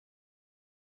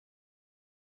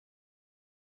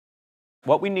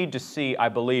What we need to see, I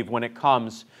believe, when it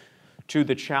comes to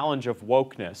the challenge of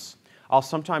wokeness, I'll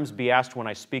sometimes be asked when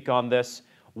I speak on this,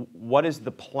 what is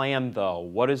the plan though?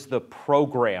 What is the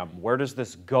program? Where does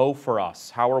this go for us?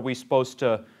 How are we supposed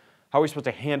to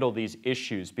handle these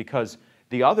issues? Because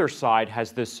the other side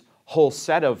has this whole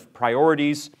set of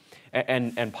priorities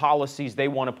and policies they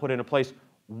want to put into place.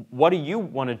 What do you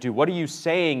want to do? What are you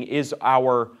saying is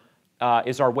our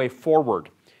way forward?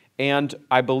 And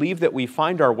I believe that we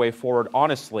find our way forward,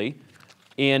 honestly,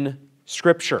 in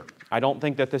Scripture. I don't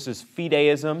think that this is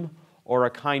fideism or a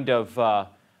kind of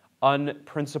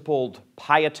unprincipled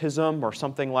pietism or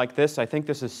something like this. I think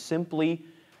this is simply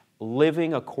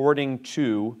living according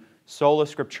to sola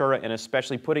scriptura, and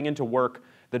especially putting into work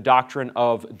the doctrine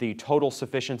of the total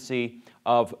sufficiency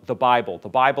of the Bible. The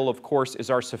Bible, of course, is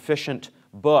our sufficient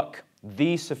book,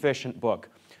 the sufficient book.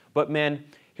 But men,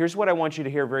 here's what I want you to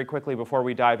hear very quickly before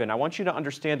we dive in. I want you to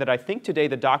understand that I think today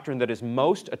the doctrine that is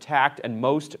most attacked and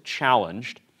most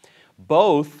challenged,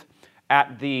 both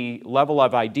at the level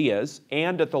of ideas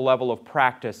and at the level of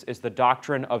practice, is the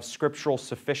doctrine of scriptural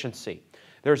sufficiency.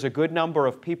 There's a good number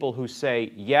of people who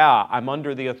say, yeah, I'm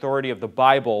under the authority of the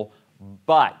Bible,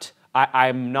 but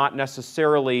I'm not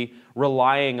necessarily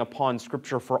relying upon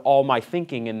Scripture for all my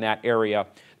thinking in that area.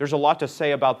 There's a lot to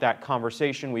say about that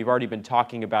conversation. We've already been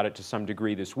talking about it to some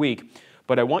degree this week.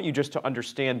 But I want you just to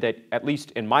understand that, at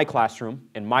least in my classroom,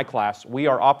 in my class, we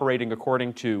are operating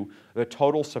according to the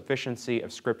total sufficiency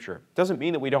of Scripture. It doesn't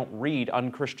mean that we don't read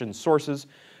unchristian sources.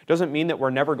 It doesn't mean that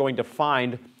we're never going to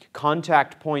find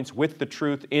contact points with the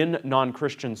truth in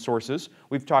non-Christian sources.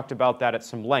 We've talked about that at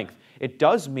some length. It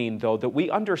does mean, though, that we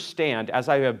understand, as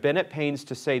I have been at pains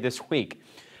to say this week,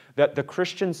 that the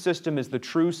Christian system is the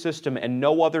true system and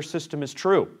no other system is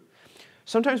true.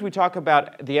 Sometimes we talk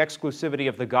about the exclusivity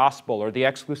of the gospel or the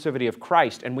exclusivity of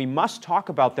Christ, and we must talk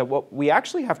about that. We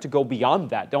actually have to go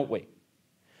beyond that, don't we?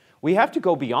 We have to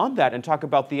go beyond that and talk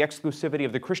about the exclusivity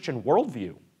of the Christian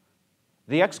worldview,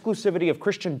 the exclusivity of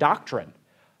Christian doctrine.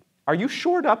 Are you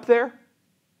shored up there?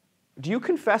 Do you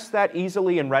confess that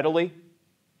easily and readily?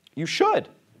 You should,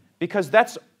 because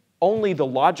that's only the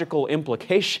logical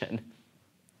implication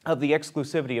of the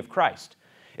exclusivity of Christ.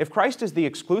 If Christ is the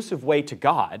exclusive way to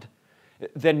God,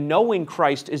 then knowing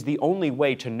Christ is the only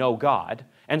way to know God,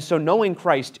 and so knowing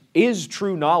Christ is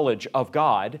true knowledge of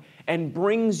God and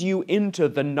brings you into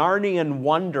the Narnian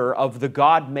wonder of the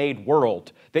God-made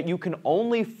world that you can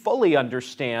only fully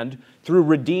understand through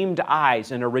redeemed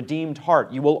eyes and a redeemed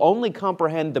heart. You will only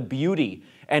comprehend the beauty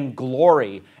and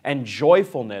glory and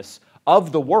joyfulness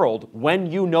of the world when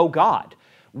you know God.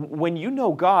 When you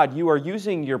know God, you are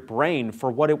using your brain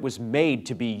for what it was made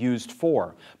to be used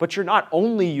for. But you're not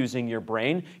only using your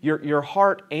brain, your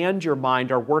heart and your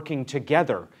mind are working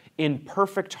together in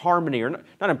perfect harmony, or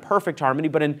not in perfect harmony,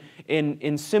 but in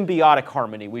symbiotic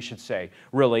harmony, we should say,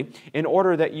 really, in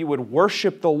order that you would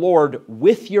worship the Lord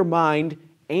with your mind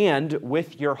and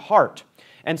with your heart.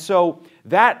 And so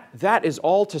that is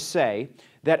all to say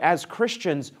that as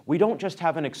Christians, we don't just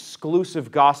have an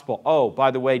exclusive gospel. Oh,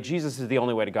 by the way, Jesus is the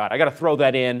only way to God. I got to throw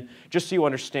that in just so you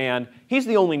understand. He's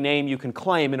the only name you can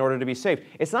claim in order to be saved.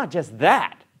 It's not just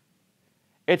that.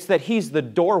 It's that He's the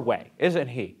doorway, isn't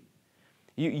He?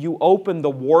 You open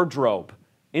the wardrobe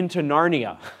into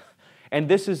Narnia, and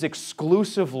this is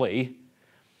exclusively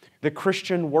the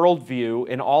Christian worldview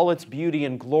in all its beauty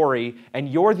and glory, and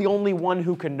you're the only one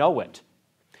who can know it.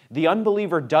 The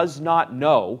unbeliever does not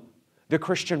know the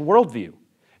Christian worldview.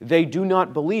 They do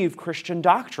not believe Christian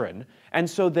doctrine, and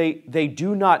so they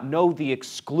do not know the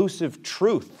exclusive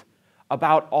truth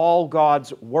about all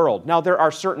God's world. Now, there are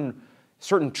certain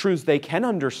truths they can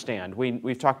understand.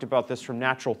 We've talked about this from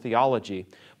natural theology,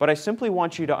 but I simply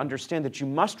want you to understand that you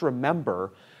must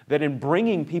remember that in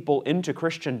bringing people into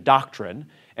Christian doctrine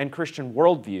and Christian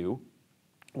worldview,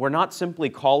 we're not simply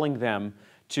calling them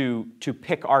to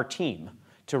pick our team,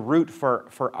 to root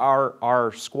for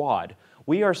our squad.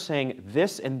 We are saying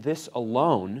this and this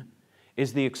alone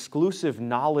is the exclusive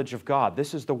knowledge of God.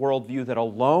 This is the worldview that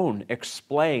alone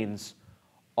explains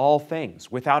all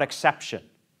things without exception.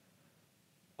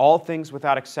 All things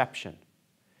without exception.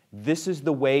 This is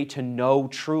the way to know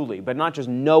truly, but not just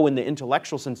know in the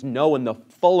intellectual sense, know in the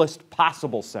fullest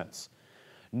possible sense.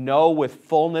 Know with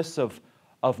fullness of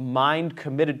mind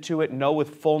committed to it, know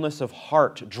with fullness of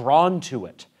heart drawn to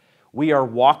it. We are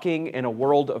walking in a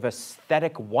world of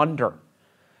aesthetic wonder,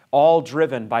 all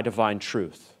driven by divine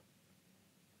truth.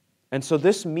 And so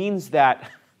this means that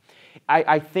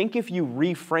I think if you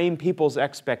reframe people's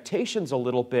expectations a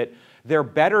little bit, they're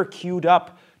better queued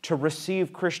up to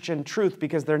receive Christian truth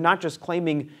because they're not just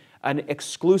claiming an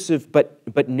exclusive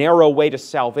but narrow way to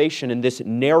salvation in this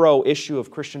narrow issue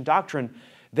of Christian doctrine,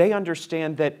 they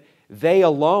understand that they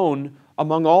alone,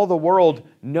 among all the world,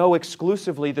 know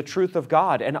exclusively the truth of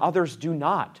God, and others do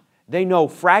not. They know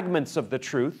fragments of the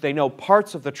truth. They know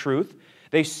parts of the truth.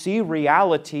 They see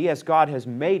reality as God has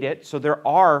made it, so there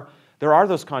are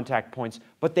those contact points,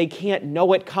 but they can't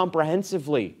know it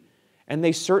comprehensively, and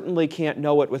they certainly can't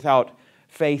know it without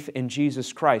faith in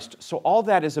Jesus Christ. So all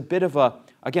that is a bit of a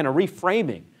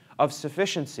reframing of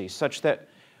sufficiency, such that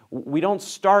we don't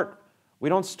start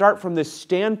from this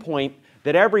standpoint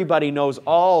that everybody knows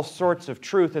all sorts of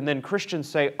truth, and then Christians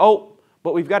say, oh,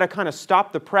 but we've got to kind of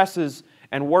stop the presses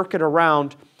and work it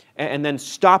around and then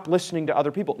stop listening to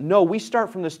other people. No, we start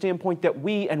from the standpoint that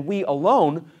we and we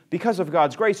alone, because of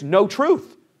God's grace, know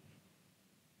truth.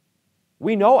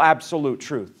 We know absolute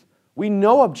truth. We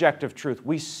know objective truth.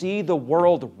 We see the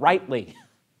world rightly.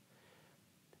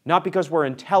 Not because we're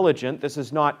intelligent. This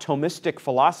is not Thomistic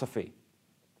philosophy.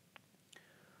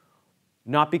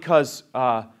 Not because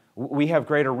we have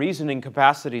greater reasoning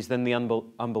capacities than the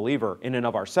unbeliever in and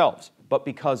of ourselves, but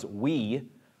because we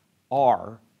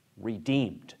are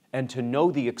redeemed. And to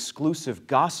know the exclusive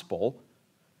gospel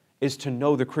is to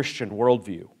know the Christian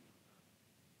worldview.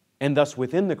 And thus,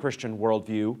 within the Christian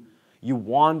worldview, you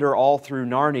wander all through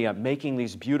Narnia making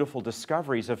these beautiful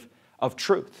discoveries of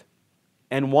truth.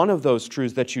 And one of those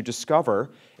truths that you discover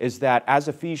is that, as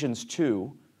Ephesians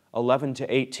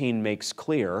 2:11-18 makes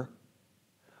clear,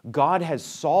 God has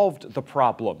solved the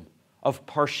problem of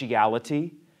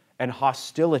partiality and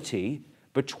hostility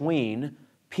between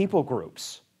people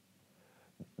groups.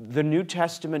 The New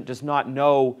Testament does not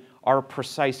know our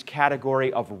precise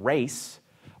category of race,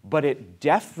 but it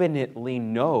definitely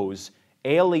knows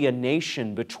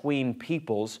alienation between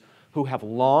peoples who have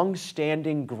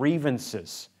long-standing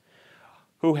grievances,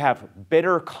 who have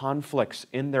bitter conflicts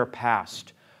in their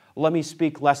past. Let me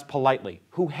speak less politely,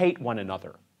 who hate one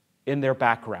another in their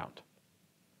background,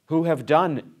 who have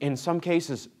done, in some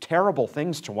cases, terrible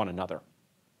things to one another.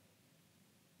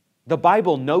 The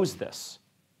Bible knows this.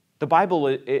 The Bible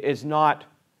is not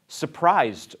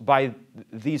surprised by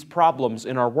these problems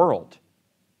in our world.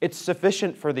 It's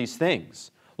sufficient for these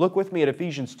things. Look with me at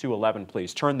Ephesians 2:11,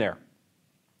 please. Turn there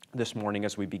this morning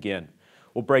as we begin.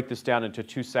 We'll break this down into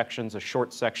two sections, a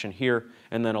short section here,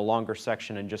 and then a longer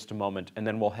section in just a moment, and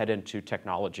then we'll head into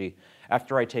technology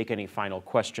after I take any final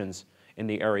questions in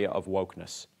the area of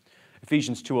wokeness.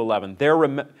 Ephesians 2:11,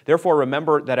 therefore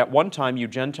remember that at one time you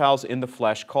Gentiles in the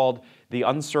flesh, called the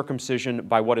uncircumcision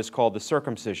by what is called the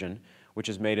circumcision, which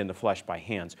is made in the flesh by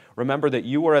hands. Remember that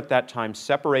you were at that time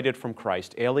separated from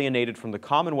Christ, alienated from the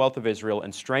commonwealth of Israel,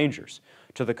 and strangers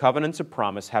to the covenants of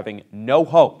promise, having no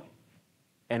hope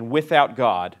and without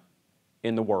God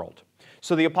in the world.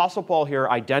 So the Apostle Paul here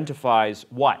identifies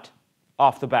what?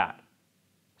 Off the bat?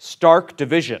 Stark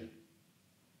division.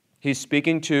 He's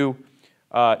speaking to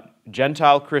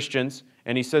Gentile Christians,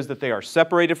 and he says that they are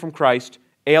separated from Christ,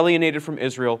 alienated from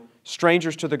Israel,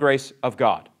 strangers to the grace of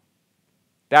God.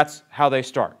 That's how they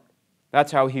start.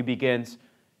 That's how he begins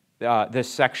this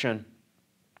section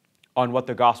on what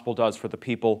the gospel does for the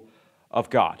people of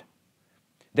God.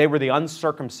 They were the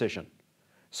uncircumcision.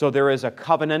 So there is a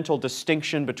covenantal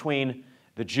distinction between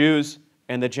the Jews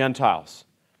and the Gentiles.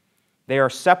 They are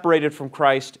separated from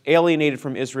Christ, alienated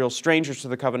from Israel, strangers to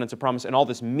the covenants of promise, and all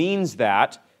this means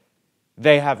that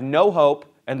they have no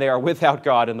hope and they are without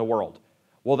God in the world.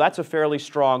 Well, that's a fairly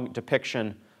strong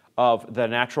depiction of the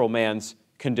natural man's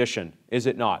condition, is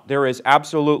it not? There is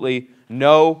absolutely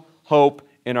no hope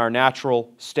in our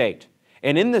natural state.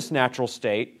 And in this natural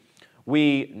state,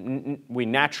 we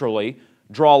naturally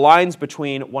draw lines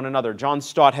between one another. John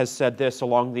Stott has said this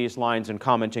along these lines in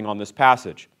commenting on this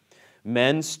passage.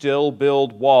 Men still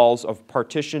build walls of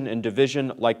partition and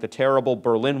division like the terrible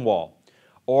Berlin Wall,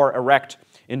 or erect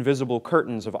invisible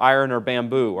curtains of iron or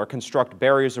bamboo, or construct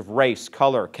barriers of race,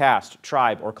 color, caste,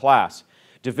 tribe, or class.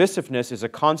 Divisiveness is a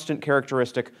constant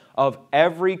characteristic of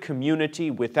every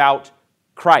community without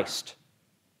Christ.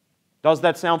 Does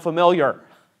that sound familiar?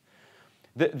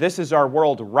 This is our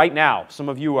world right now. Some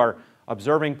of you are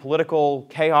observing political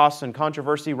chaos and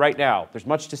controversy right now. There's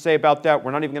much to say about that.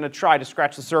 We're not even going to try to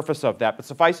scratch the surface of that. But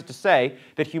suffice it to say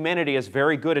that humanity is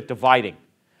very good at dividing.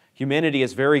 Humanity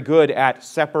is very good at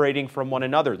separating from one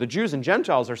another. The Jews and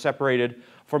Gentiles are separated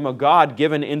from a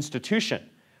God-given institution.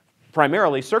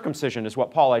 Primarily, circumcision is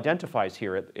what Paul identifies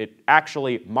here. It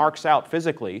actually marks out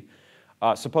physically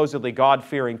supposedly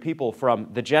God-fearing people from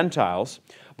the Gentiles.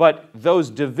 But those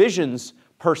divisions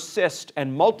persist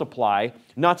and multiply,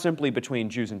 not simply between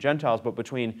Jews and Gentiles, but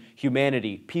between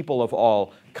humanity, people of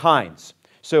all kinds.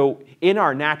 So in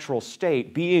our natural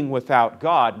state, being without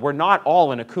God, we're not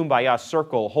all in a kumbaya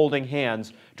circle, holding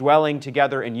hands, dwelling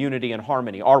together in unity and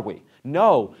harmony, are we?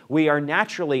 No, we are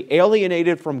naturally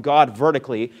alienated from God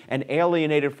vertically and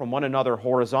alienated from one another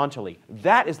horizontally.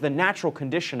 That is the natural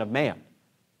condition of man.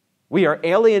 We are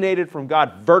alienated from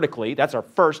God vertically. That's our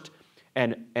first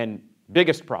and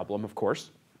biggest problem, of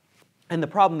course. And the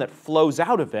problem that flows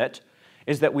out of it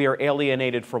is that we are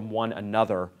alienated from one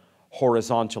another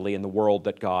horizontally in the world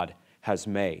that God has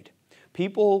made.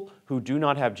 People who do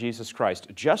not have Jesus Christ,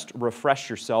 just refresh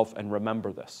yourself and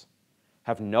remember this,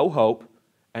 have no hope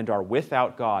and are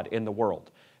without God in the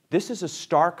world. This is a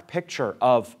stark picture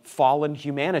of fallen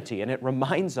humanity, and it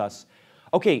reminds us,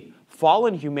 okay,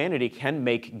 fallen humanity can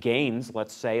make gains,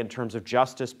 let's say, in terms of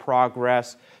justice,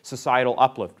 progress, societal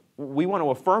uplift. We want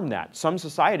to affirm that. Some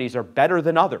societies are better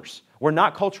than others. We're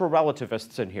not cultural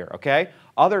relativists in here, okay?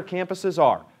 Other campuses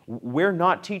are. We're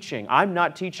not teaching, I'm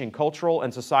not teaching cultural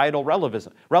and societal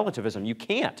relativism. You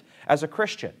can't as a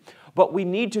Christian. But we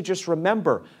need to just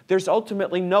remember there's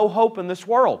ultimately no hope in this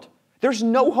world. There's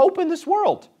no hope in this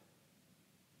world.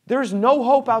 There's no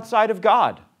hope outside of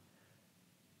God.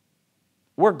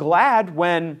 We're glad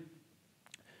when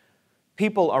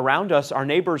people around us, our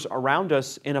neighbors around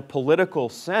us, in a political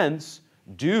sense,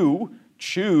 do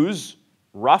choose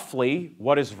roughly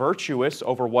what is virtuous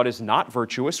over what is not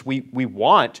virtuous. We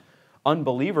want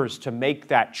unbelievers to make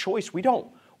that choice. We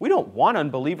don't want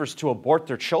unbelievers to abort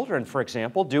their children, for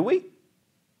example, do we?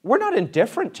 We're not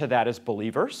indifferent to that as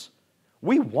believers.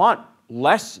 We want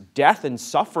less death and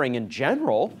suffering in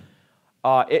general,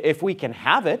 if we can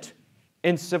have it,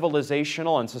 in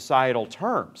civilizational and societal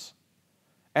terms.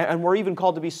 And we're even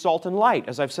called to be salt and light,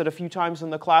 as I've said a few times in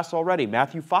the class already,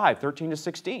 Matthew 5, 13 to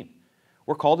 16.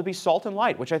 We're called to be salt and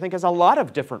light, which I think has a lot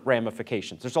of different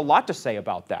ramifications. There's a lot to say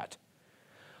about that.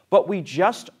 But we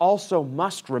just also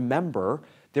must remember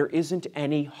there isn't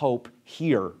any hope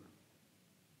here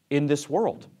in this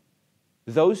world.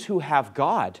 Those who have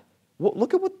God, well,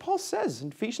 look at what Paul says in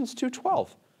Ephesians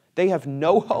 2:12. They have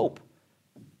no hope.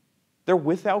 They're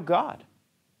without God.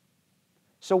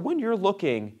 So when you're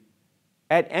looking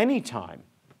at any time,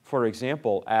 for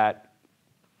example, at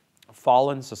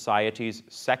fallen society's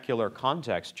secular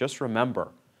context, just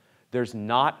remember, there's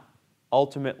not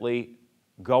ultimately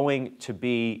going to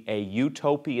be a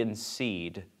utopian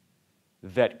seed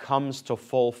that comes to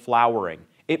full flowering.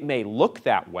 It may look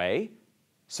that way.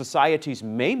 Societies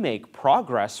may make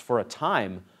progress for a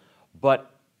time,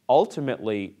 but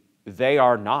ultimately they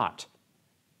are not.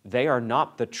 They are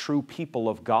not the true people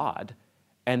of God,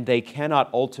 and they cannot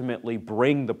ultimately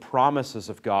bring the promises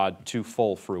of God to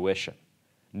full fruition.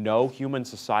 No human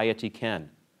society can.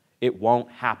 It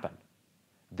won't happen.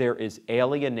 There is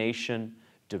alienation,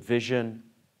 division,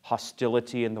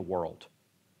 hostility in the world.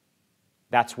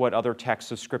 That's what other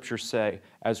texts of Scripture say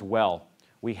as well.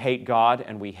 We hate God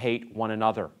and we hate one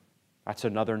another. That's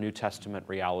another New Testament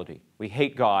reality. We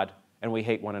hate God and we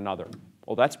hate one another.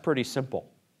 Well, that's pretty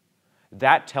simple.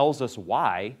 That tells us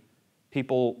why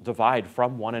people divide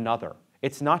from one another.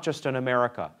 It's not just in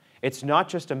America. It's not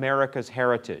just America's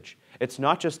heritage. It's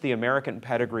not just the American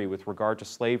pedigree with regard to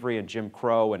slavery and Jim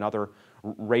Crow and other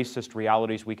racist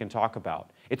realities we can talk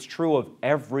about. It's true of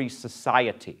every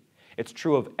society. It's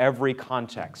true of every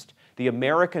context. The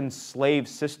American slave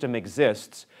system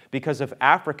exists because of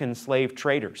African slave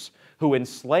traders who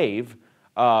enslave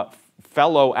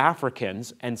fellow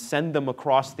Africans and send them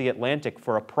across the Atlantic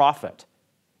for a profit.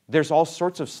 There's all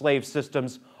sorts of slave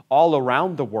systems all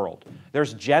around the world.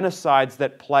 There's genocides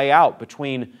that play out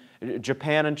between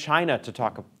Japan and China, to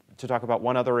talk about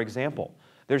one other example.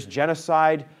 There's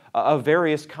genocide of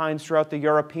various kinds throughout the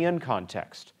European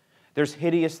context. There's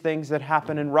hideous things that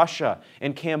happen in Russia,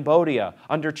 in Cambodia,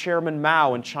 under Chairman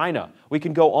Mao in China. We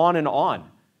can go on and on.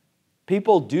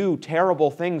 People do terrible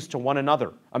things to one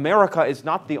another. America is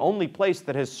not the only place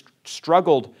that has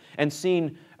struggled and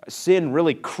seen sin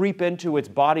really creep into its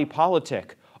body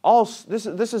politic. This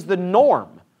is the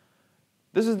norm.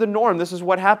 This is the norm. This is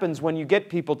what happens when you get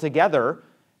people together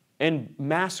in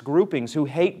mass groupings who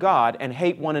hate God and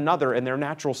hate one another in their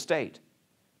natural state.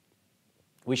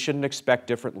 We shouldn't expect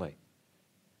differently.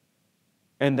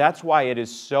 And that's why it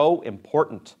is so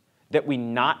important that we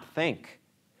not think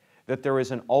that there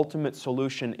is an ultimate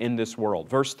solution in this world.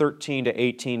 Verse 13 to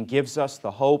 18 gives us the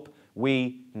hope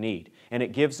we need. And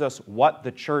it gives us what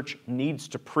the church needs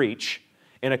to preach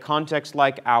in a context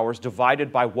like ours,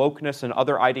 divided by wokeness and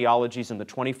other ideologies in the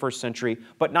 21st century,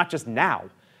 but not just now,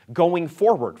 going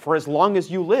forward. For as long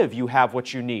as you live, you have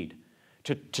what you need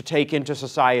to take into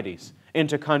societies,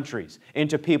 into countries,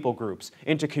 into people groups,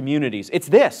 into communities. It's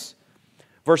this.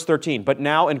 Verse 13, but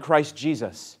now in Christ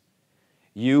Jesus,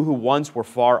 you who once were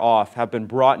far off have been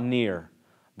brought near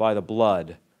by the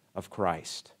blood of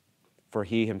Christ. For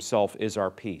he himself is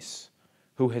our peace,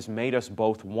 who has made us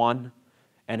both one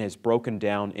and has broken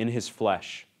down in his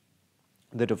flesh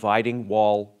the dividing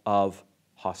wall of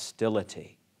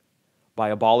hostility, by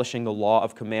abolishing the law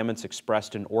of commandments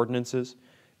expressed in ordinances,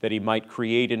 that he might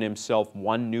create in himself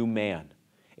one new man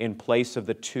in place of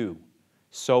the two,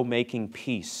 so making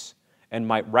peace, and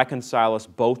might reconcile us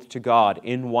both to God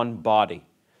in one body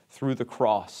through the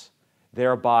cross,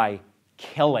 thereby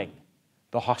killing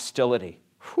the hostility.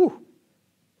 Whew.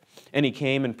 And he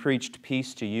came and preached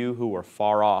peace to you who were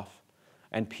far off,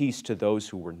 and peace to those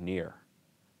who were near.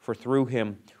 For through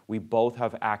him we both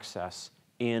have access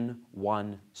in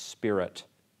one Spirit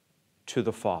to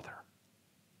the Father.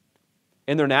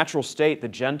 In their natural state, the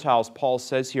Gentiles, Paul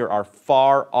says here, are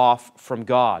far off from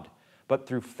God. But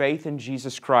through faith in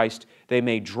Jesus Christ, they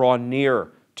may draw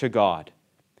near to God.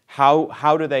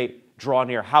 How do they draw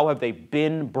near? How have they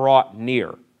been brought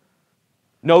near?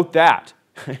 Note that.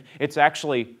 It's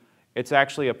actually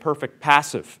a perfect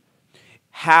passive.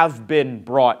 Have been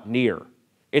brought near.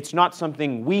 It's not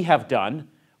something we have done.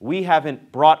 We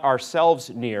haven't brought ourselves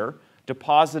near,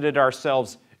 deposited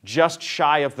ourselves just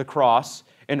shy of the cross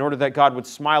in order that God would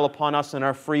smile upon us in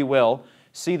our free will,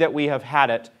 see that we have had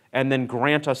it, and then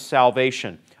grant us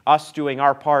salvation. Us doing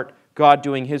our part, God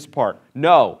doing his part.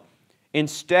 No.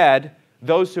 Instead,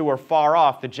 those who are far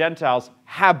off, the Gentiles,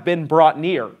 have been brought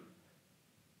near,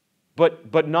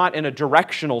 but not in a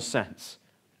directional sense.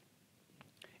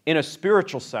 In a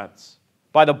spiritual sense,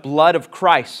 by the blood of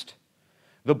Christ.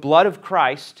 The blood of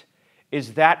Christ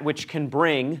is that which can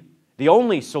bring the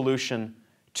only solution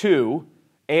to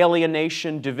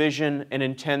alienation, division, and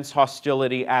intense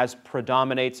hostility as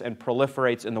predominates and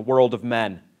proliferates in the world of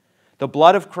men. The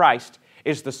blood of Christ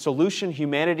is the solution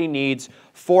humanity needs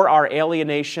for our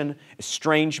alienation,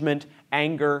 estrangement,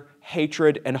 anger,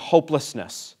 hatred, and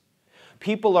hopelessness.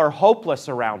 People are hopeless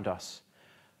around us.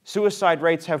 Suicide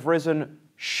rates have risen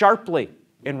sharply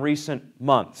in recent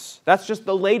months. That's just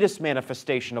the latest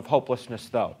manifestation of hopelessness,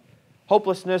 though.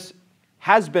 Hopelessness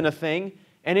has been a thing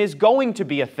and is going to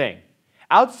be a thing.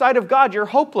 Outside of God, you're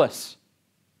hopeless.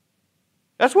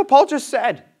 That's what Paul just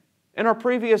said in our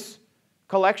previous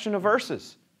collection of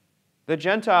verses. The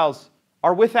Gentiles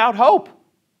are without hope.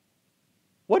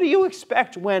 What do you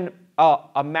expect when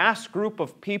a mass group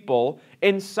of people,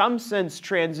 in some sense,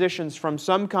 transitions from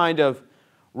some kind of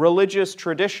religious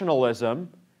traditionalism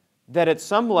that at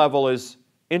some level is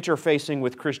interfacing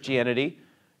with Christianity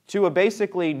to a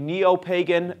basically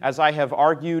neo-pagan, as I have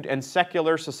argued, and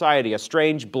secular society, a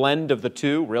strange blend of the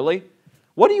two, really?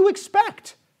 What do you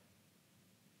expect?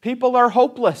 People are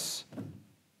hopeless.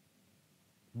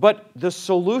 But the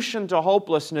solution to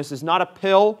hopelessness is not a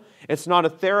pill, it's not a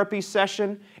therapy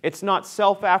session, it's not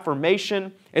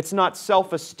self-affirmation, it's not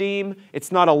self-esteem,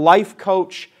 it's not a life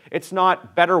coach, it's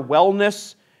not better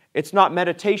wellness, it's not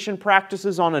meditation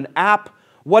practices on an app.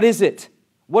 What is it?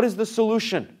 What is the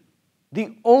solution?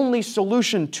 The only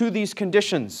solution to these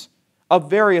conditions of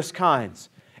various kinds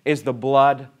is the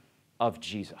blood of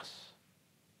Jesus,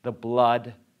 the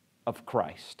blood of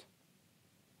Christ.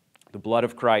 The blood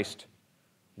of Christ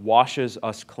washes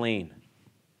us clean,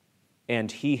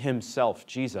 and He Himself,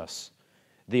 Jesus,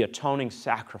 the atoning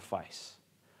sacrifice,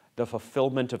 the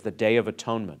fulfillment of the Day of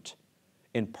Atonement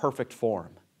in perfect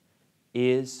form,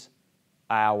 is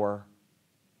our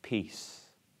peace.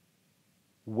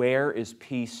 Where is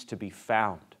peace to be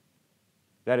found?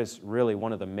 That is really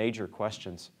one of the major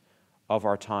questions of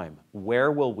our time.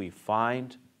 Where will we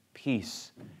find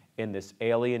peace in this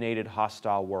alienated,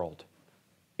 hostile world?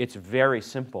 It's very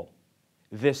simple.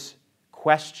 This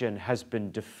question has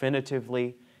been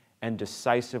definitively and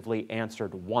decisively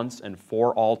answered once and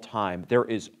for all time. There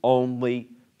is only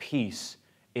peace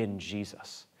in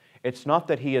Jesus. It's not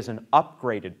that He is an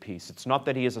upgraded peace. It's not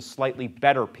that He is a slightly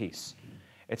better peace.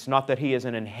 It's not that He is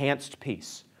an enhanced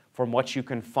peace from what you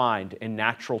can find in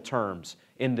natural terms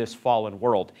in this fallen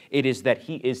world. It is that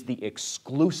He is the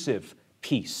exclusive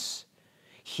peace.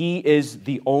 He is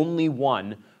the only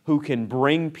one who can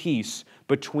bring peace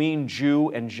between Jew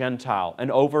and Gentile and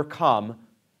overcome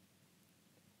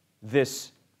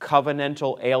this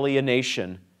covenantal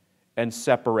alienation and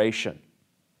separation.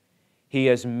 He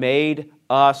has made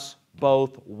us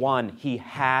both one. He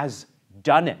has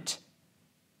done it.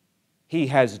 He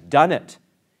has done it.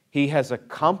 He has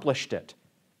accomplished it.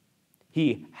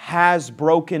 He has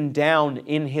broken down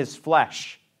in His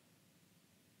flesh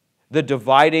the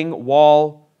dividing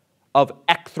wall of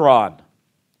ekthron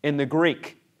in the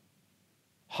Greek.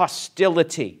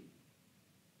 Hostility.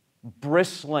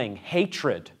 bristling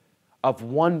hatred of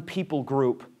one people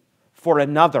group for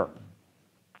another.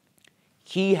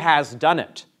 He has done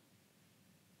it.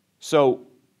 So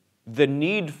the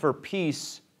need for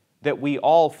peace that we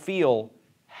all feel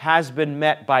has been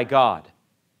met by God.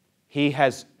 He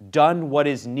has done what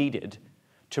is needed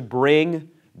to bring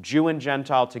Jew and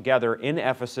Gentile together in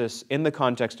Ephesus in the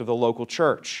context of the local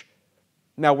church.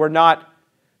 Now, we're not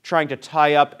trying to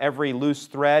tie up every loose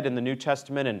thread in the New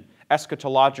Testament in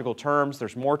eschatological terms.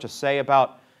 There's more to say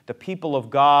about the people of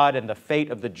God and the fate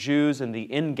of the Jews and the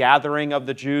ingathering of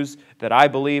the Jews that I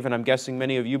believe, and I'm guessing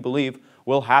many of you believe,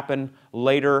 will happen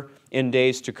later in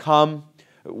days to come.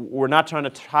 We're not trying to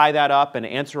tie that up and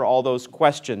answer all those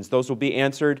questions. Those will be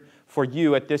answered for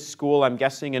you at this school, I'm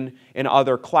guessing, in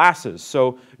other classes.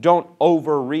 So don't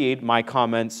overread my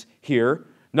comments here.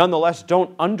 Nonetheless,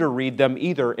 don't underread them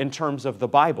either in terms of the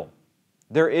Bible.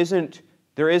 There isn't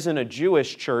a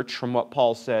Jewish church, from what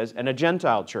Paul says, and a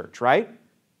Gentile church, right?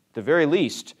 At the very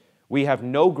least, we have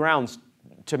no grounds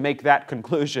to make that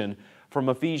conclusion from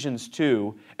Ephesians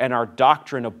 2 and our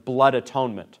doctrine of blood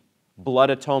atonement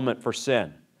for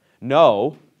sin.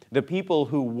 No, the people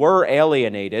who were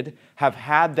alienated have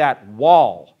had that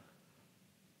wall,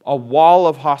 a wall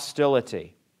of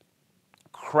hostility,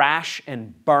 crash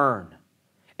and burn.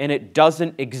 And it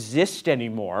doesn't exist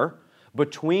anymore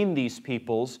between these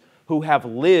peoples who have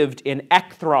lived in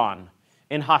ekthron,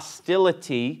 in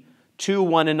hostility to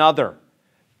one another.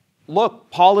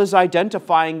 Look, Paul is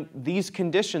identifying these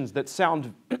conditions that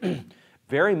sound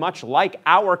very much like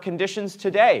our conditions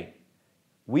today.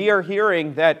 We are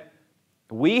hearing that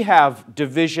we have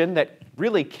division that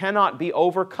really cannot be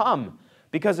overcome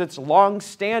because it's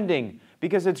long-standing,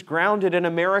 because it's grounded in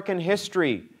American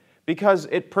history, because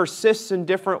it persists in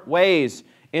different ways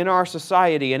in our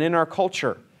society and in our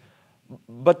culture.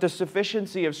 But the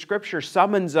sufficiency of Scripture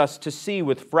summons us to see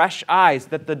with fresh eyes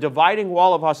that the dividing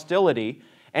wall of hostility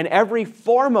and every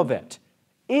form of it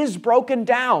is broken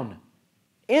down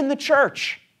in the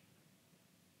church.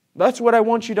 That's what I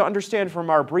want you to understand from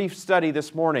our brief study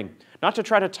this morning. Not to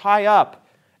try to tie up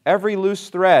every loose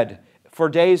thread for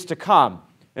days to come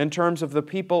in terms of the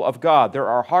people of God. There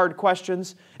are hard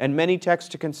questions and many texts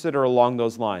to consider along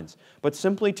those lines. But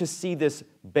simply to see this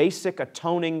basic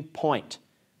atoning point,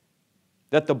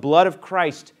 that the blood of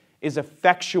Christ is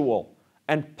effectual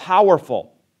and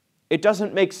powerful. It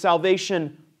doesn't make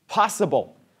salvation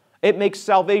possible. It makes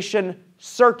salvation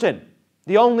certain.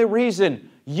 The only reason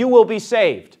you will be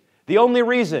saved, the only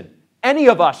reason any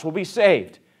of us will be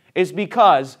saved, is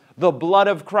because the blood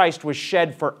of Christ was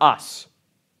shed for us.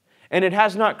 And it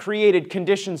has not created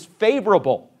conditions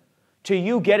favorable to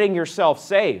you getting yourself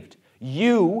saved.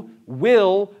 You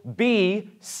will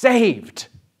be saved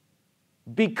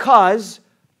because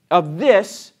of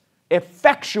this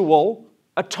effectual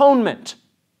atonement.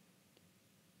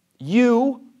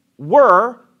 You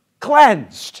were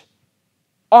cleansed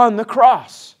on the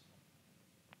cross.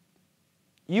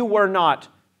 You were not,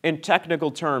 in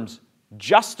technical terms,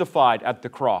 justified at the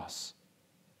cross.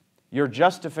 Your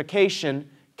justification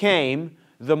came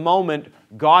the moment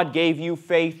God gave you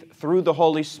faith through the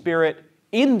Holy Spirit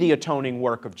in the atoning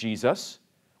work of Jesus,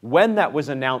 when that was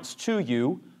announced to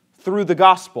you through the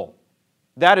gospel.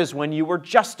 That is when you were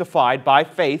justified by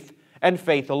faith and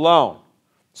faith alone.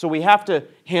 So we have to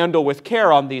handle with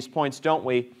care on these points, don't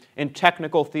we? In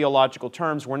technical theological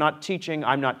terms, I'm not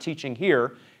teaching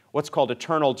here what's called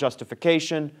eternal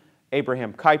justification.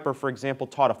 Abraham Kuyper, for example,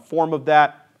 taught a form of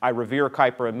that. I revere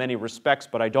Kuyper in many respects,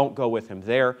 but I don't go with him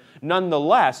there.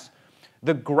 Nonetheless,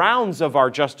 the grounds of our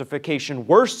justification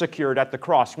were secured at the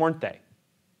cross, weren't they?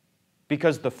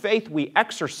 Because the faith we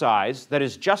exercise that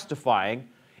is justifying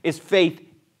is faith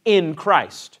in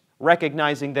Christ,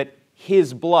 recognizing that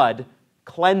His blood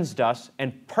cleansed us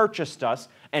and purchased us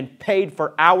and paid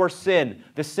for our sin,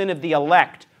 the sin of the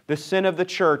elect, the sin of the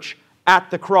church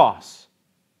at the cross.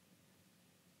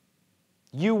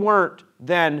 You weren't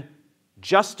then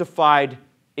justified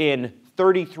in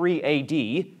 33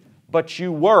 AD, but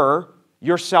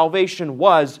your salvation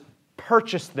was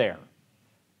purchased there.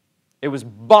 It was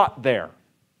bought there.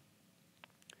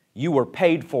 You were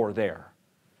paid for there.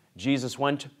 Jesus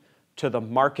went to the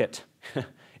market,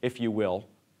 if you will,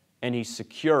 and He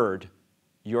secured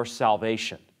your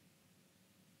salvation.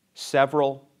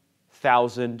 Several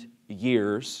thousand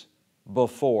years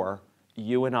before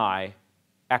you and I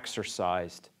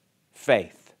exercised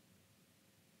faith.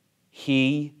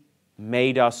 He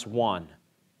made us one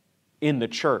in the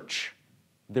church.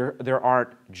 There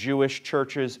aren't Jewish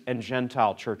churches and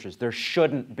Gentile churches. There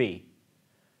shouldn't be.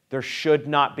 There should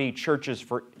not be churches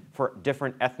for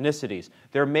different ethnicities.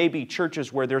 There may be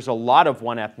churches where there's a lot of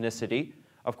one ethnicity,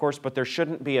 of course, but there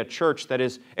shouldn't be a church that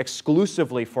is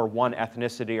exclusively for one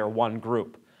ethnicity or one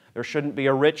group. There shouldn't be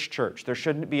a rich church. There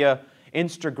shouldn't be a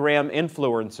Instagram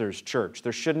influencers church.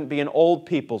 There shouldn't be an old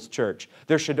people's church.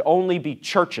 There should only be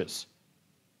churches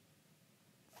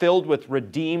filled with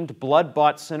redeemed,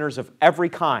 blood-bought sinners of every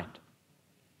kind.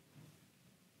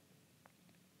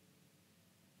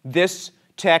 This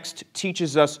text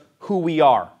teaches us who we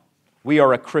are. We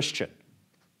are a Christian.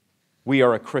 We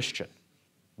are a Christian.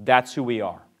 That's who we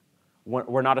are.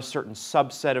 We're not a certain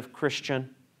subset of Christian.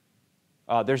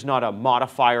 There's not a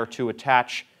modifier to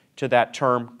attach to that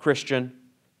term, Christian.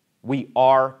 We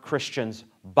are Christians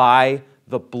by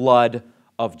the blood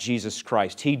of Jesus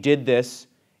Christ. He did this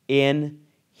in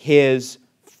His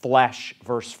flesh,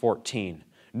 verse 14.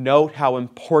 Note how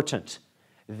important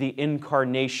the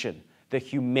incarnation, the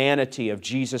humanity of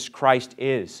Jesus Christ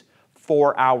is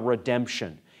for our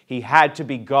redemption. He had to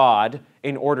be God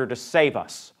in order to save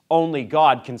us. Only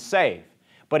God can save.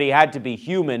 But He had to be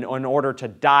human in order to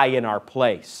die in our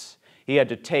place. He had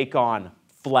to take on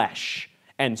flesh,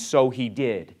 and so He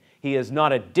did. He is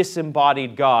not a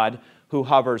disembodied God who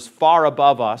hovers far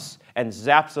above us and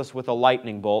zaps us with a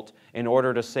lightning bolt in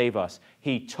order to save us.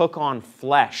 He took on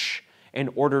flesh in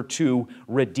order to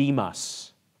redeem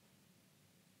us.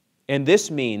 And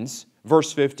this means,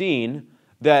 verse 15,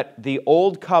 that the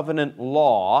Old Covenant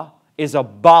law is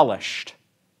abolished.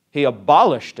 He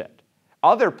abolished it.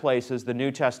 Other places, the New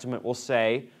Testament will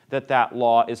say that that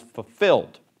law is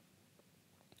fulfilled.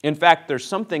 In fact, there's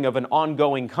something of an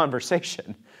ongoing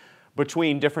conversation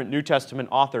between different New Testament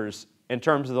authors in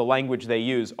terms of the language they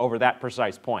use over that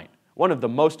precise point. One of the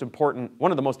most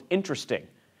interesting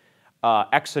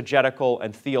exegetical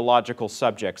and theological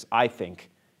subjects, I think,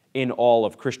 in all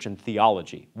of Christian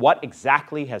theology. What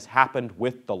exactly has happened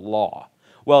with the law?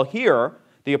 Well, here,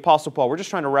 the Apostle Paul, we're just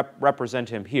trying to represent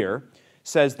him here,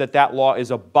 says that that law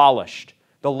is abolished.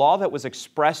 The law that was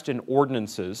expressed in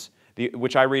ordinances,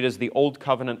 which I read as the Old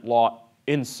Covenant law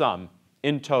in sum,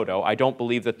 in toto. I don't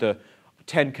believe that the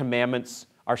Ten Commandments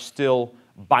are still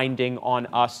binding on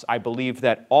us. I believe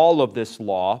that all of this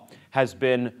law has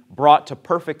been brought to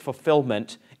perfect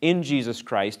fulfillment in Jesus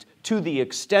Christ, to the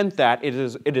extent that it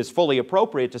is fully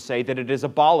appropriate to say that it is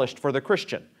abolished for the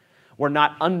Christian. We're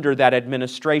not under that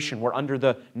administration. We're under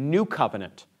the New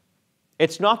Covenant.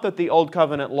 It's not that the Old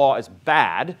Covenant law is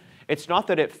bad. It's not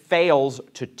that it fails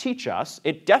to teach us.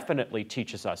 It definitely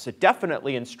teaches us. It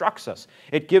definitely instructs us.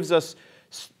 It gives us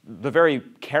the very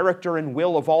character and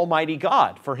will of Almighty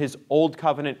God for His Old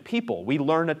Covenant people. We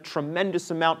learn a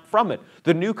tremendous amount from it.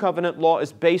 The New Covenant law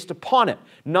is based upon it.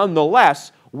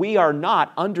 Nonetheless, we are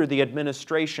not under the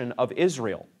administration of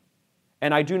Israel.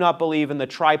 And I do not believe in the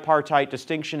tripartite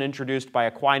distinction introduced by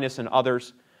Aquinas and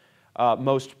others,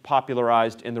 most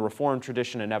popularized in the Reformed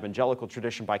tradition and evangelical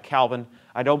tradition by Calvin.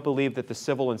 I don't believe that the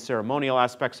civil and ceremonial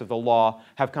aspects of the law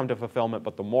have come to fulfillment,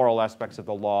 but the moral aspects of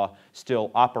the law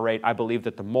still operate. I believe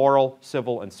that the moral,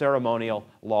 civil, and ceremonial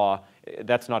law,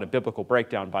 that's not a biblical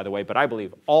breakdown, by the way, but I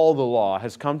believe all the law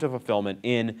has come to fulfillment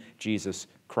in Jesus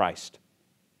Christ.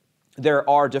 There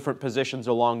are different positions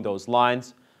along those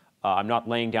lines. I'm not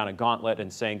laying down a gauntlet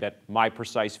and saying that my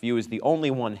precise view is the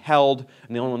only one held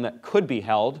and the only one that could be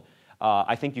held.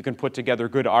 I think you can put together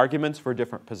good arguments for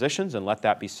different positions, and let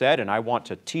that be said. And I want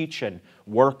to teach and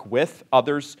work with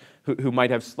others who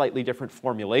might have slightly different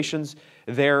formulations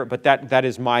there. But that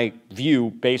is my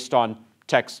view based on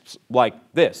texts like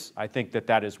this. I think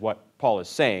that is what Paul is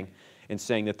saying in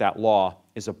saying that that law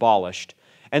is abolished.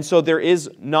 And so there is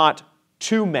not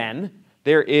two men.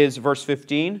 There is, verse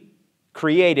 15,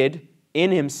 created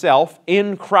in Himself,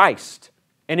 in Christ,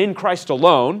 and in Christ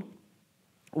alone,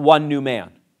 one new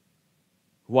man.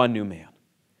 One new man.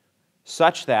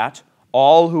 Such that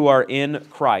all who are in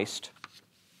Christ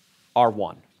are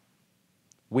one.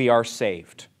 We are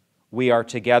saved. We are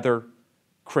together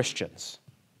Christians.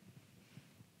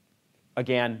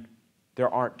 Again, there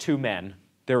aren't two men.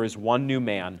 There is one new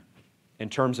man in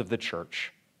terms of the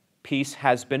church. Peace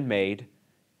has been made.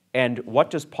 And what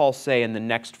does Paul say in the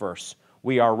next verse?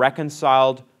 We are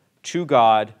reconciled to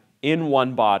God in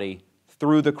one body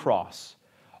through the cross.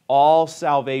 All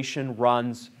salvation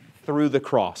runs through the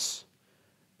cross.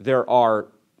 There are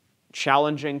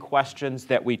challenging questions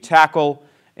that we tackle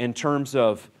in terms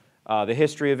of the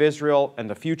history of Israel and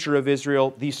the future of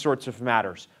Israel, these sorts of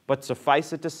matters. But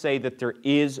suffice it to say that there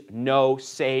is no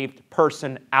saved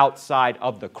person outside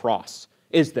of the cross,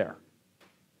 is there?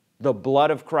 The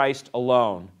blood of Christ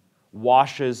alone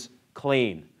washes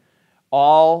clean.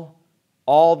 All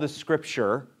the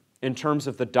Scripture, in terms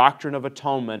of the doctrine of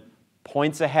atonement,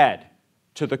 points ahead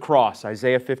to the cross.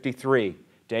 Isaiah 53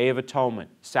 Day of Atonement,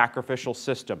 sacrificial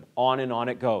system, on and on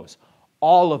it goes.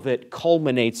 All of it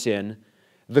culminates in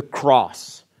the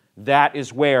cross. That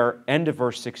is where, end of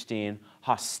verse 16,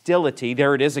 hostility,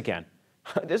 there it is again.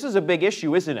 This is a big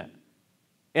issue, isn't it,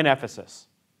 in Ephesus?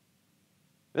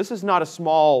 This is not a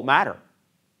small matter.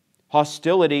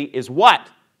 Hostility is what?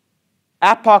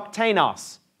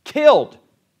 Apoktenos, killed.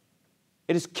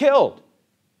 It is killed.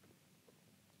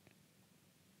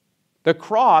 The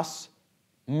cross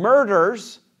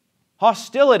murders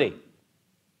hostility.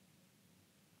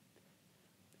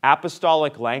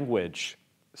 Apostolic language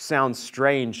sounds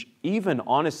strange, even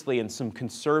honestly in some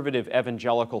conservative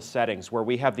evangelical settings where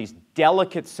we have these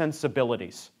delicate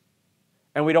sensibilities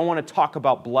and we don't want to talk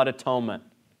about blood atonement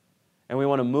and we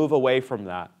want to move away from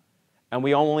that and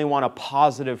we only want a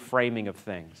positive framing of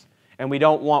things and we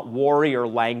don't want warrior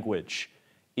language,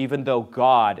 even though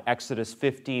God, Exodus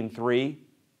 15:3,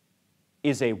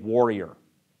 is a warrior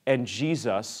and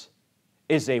Jesus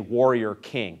is a warrior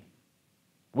king.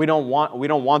 We don't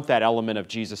want that element of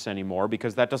Jesus anymore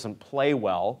because that doesn't play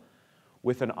well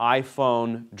with an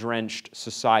iPhone-drenched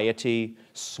society,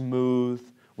 smooth.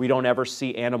 We don't ever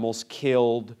see animals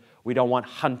killed. We don't want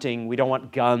hunting. We don't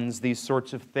want guns, these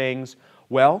sorts of things.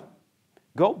 Well,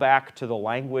 go back to the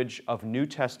language of New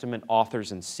Testament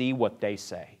authors and see what they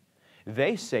say.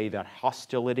 They say that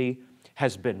hostility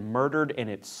has been murdered in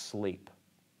its sleep.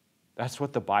 That's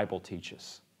what the Bible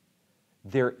teaches.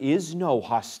 There is no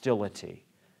hostility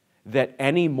that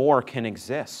any more can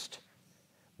exist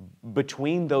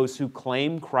between those who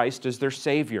claim Christ as their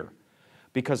Savior,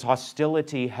 because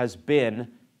hostility has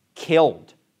been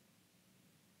killed.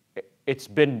 It's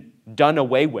been done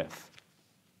away with.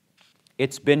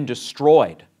 It's been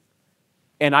destroyed.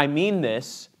 And I mean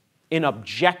this in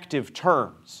objective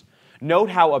terms. Note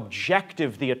how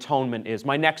objective the atonement is.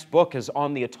 My next book is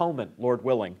on the atonement, Lord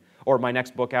willing, or my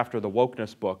next book after the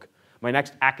wokeness book, my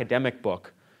next academic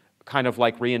book, kind of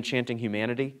like Re-Enchanting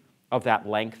Humanity, of that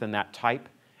length and that type.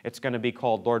 It's going to be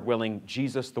called, Lord willing,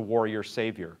 Jesus the Warrior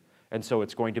Savior. And so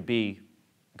it's going to be,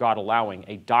 God allowing,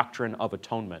 a doctrine of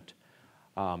atonement.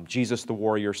 Jesus the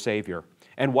Warrior Savior.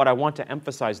 And what I want to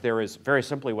emphasize there is very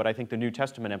simply what I think the New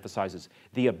Testament emphasizes,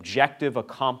 the objective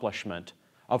accomplishment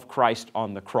of Christ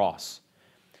on the cross.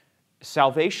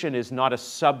 Salvation is not a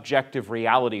subjective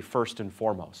reality first and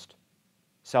foremost.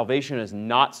 Salvation is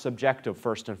not subjective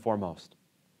first and foremost.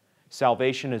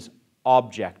 Salvation is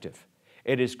objective.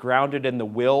 It is grounded in the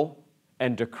will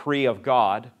and decree of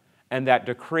God, and that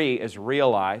decree is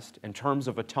realized in terms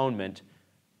of atonement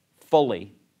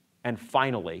fully and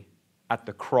finally at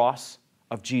the cross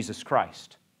of Jesus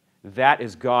Christ. That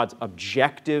is God's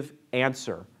objective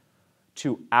answer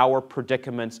to our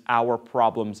predicaments, our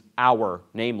problems,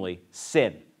 namely,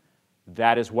 sin.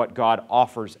 That is what God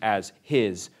offers as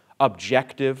His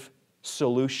objective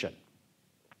solution.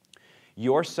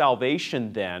 Your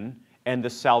salvation then, and the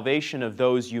salvation of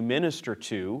those you minister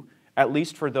to, at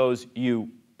least for those you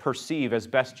perceive as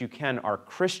best you can are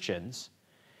Christians,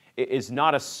 is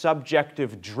not a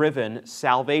subjective-driven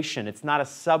salvation. It's not a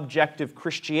subjective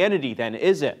Christianity then,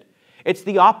 is it? It's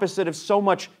the opposite of so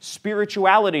much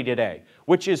spirituality today,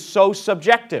 which is so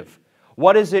subjective.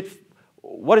 What does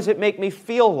it make me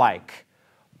feel like?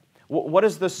 What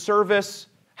is the service?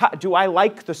 Do I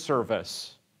like the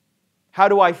service? How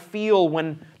do I feel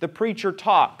when the preacher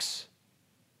talks?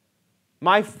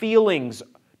 My feelings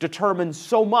determine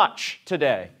so much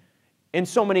today in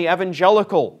so many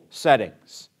evangelical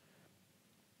settings.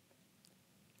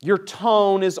 Your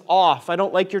tone is off. I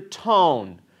don't like your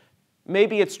tone.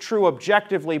 Maybe it's true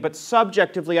objectively, but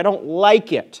subjectively, I don't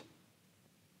like it.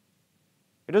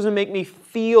 It doesn't make me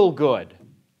feel good.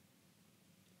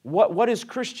 What is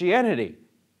Christianity?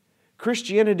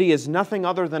 Christianity is nothing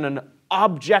other than an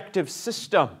objective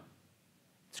system.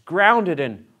 It's grounded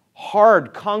in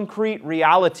hard, concrete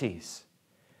realities.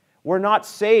 We're not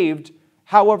saved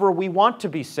however we want to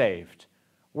be saved.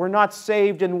 We're not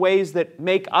saved in ways that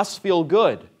make us feel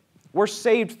good. We're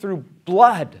saved through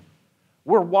blood.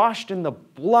 We're washed in the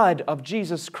blood of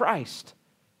Jesus Christ.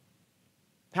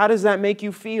 How does that make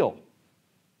you feel?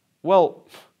 Well,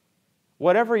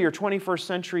 whatever your 21st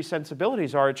century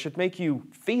sensibilities are, it should make you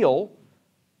feel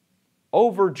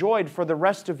overjoyed for the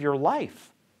rest of your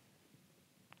life.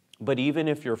 But even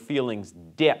if your feelings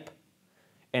dip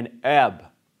and ebb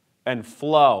and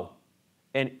flow,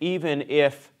 and even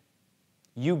if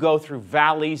you go through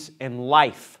valleys in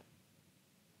life,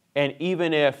 and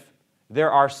even if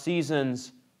there are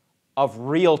seasons of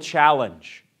real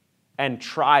challenge and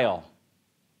trial,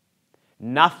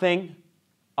 nothing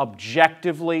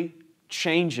objectively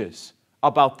changes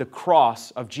about the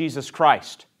cross of Jesus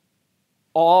Christ.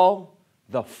 All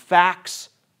the facts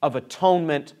of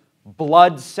atonement,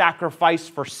 blood sacrifice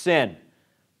for sin,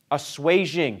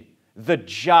 assuaging the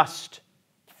just,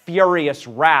 furious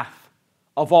wrath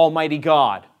of Almighty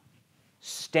God.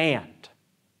 Stand.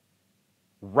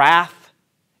 Wrath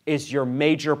is your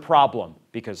major problem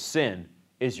because sin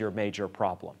is your major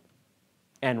problem.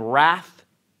 And wrath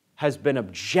has been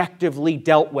objectively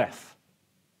dealt with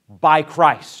by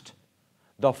Christ.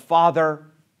 The Father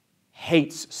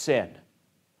hates sin,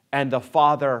 and the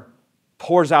Father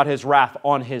pours out His wrath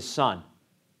on His Son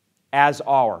as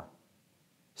our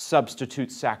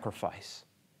substitute sacrifice.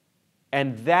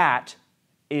 And that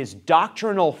is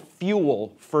doctrinal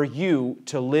fuel for you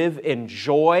to live in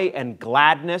joy and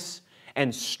gladness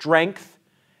and strength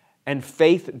and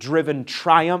faith-driven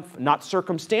triumph, not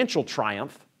circumstantial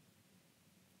triumph,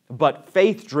 but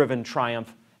faith-driven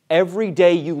triumph every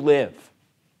day you live.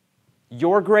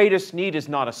 Your greatest need is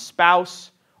not a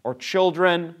spouse or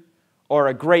children or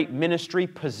a great ministry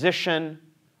position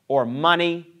or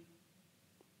money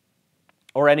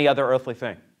or any other earthly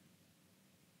thing.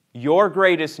 Your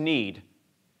greatest need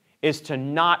is to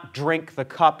not drink the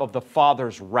cup of the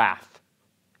Father's wrath.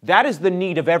 That is the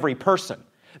need of every person.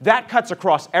 That cuts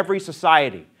across every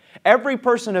society. Every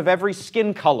person of every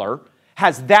skin color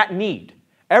has that need.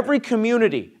 Every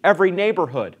community, every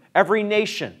neighborhood, every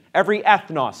nation, every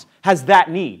ethnos has that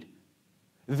need.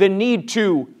 The need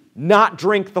to not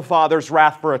drink the Father's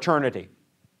wrath for eternity.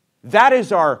 That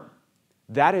is our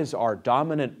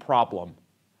dominant problem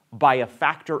by a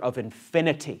factor of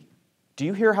infinity. Do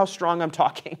you hear how strong I'm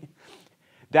talking?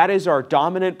 That is our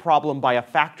dominant problem by a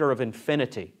factor of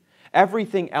infinity.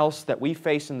 Everything else that we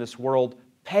face in this world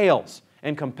pales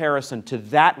in comparison to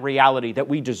that reality that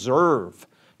we deserve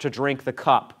to drink the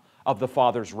cup of the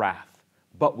Father's wrath,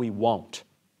 but we won't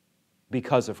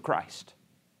because of Christ.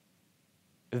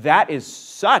 That is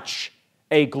such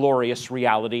a glorious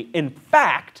reality, in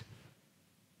fact,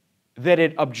 that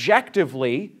it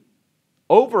objectively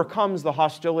overcomes the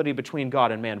hostility between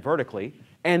God and man vertically,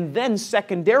 and then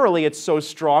secondarily it's so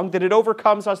strong that it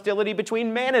overcomes hostility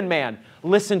between man and man.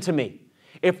 Listen to me.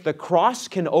 If the cross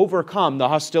can overcome the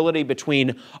hostility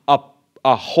between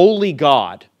a holy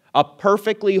God, a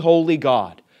perfectly holy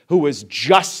God, who is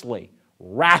justly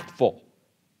wrathful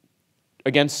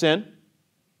against sin,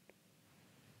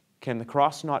 can the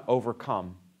cross not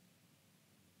overcome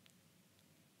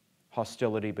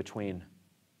hostility between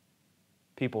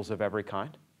peoples of every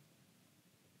kind?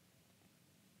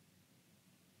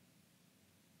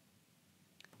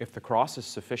 If the cross is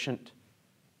sufficient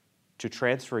to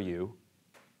transfer you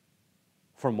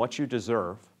from what you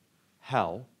deserve,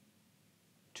 hell,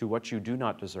 to what you do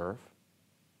not deserve,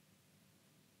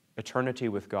 eternity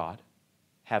with God,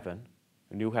 heaven,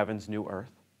 new heavens, new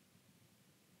earth,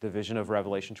 the vision of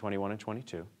Revelation 21 and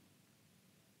 22,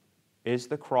 is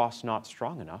the cross not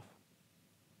strong enough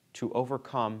to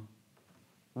overcome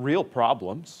real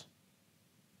problems,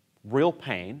 real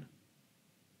pain,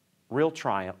 real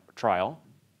trial,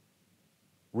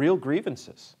 real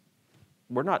grievances?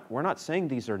 We're not saying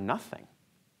these are nothing.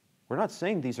 We're not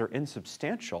saying these are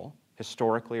insubstantial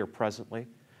historically or presently.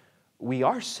 We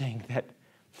are saying that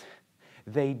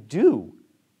they do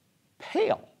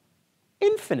pale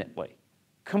infinitely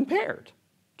compared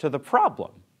to the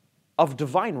problem of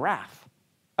divine wrath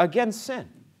against sin.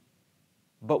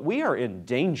 But we are in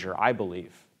danger, I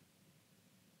believe,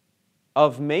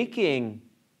 of making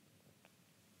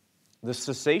the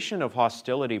cessation of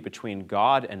hostility between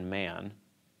God and man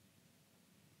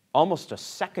almost a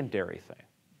secondary thing,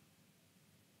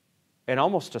 and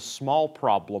almost a small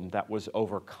problem that was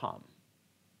overcome.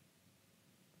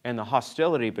 And the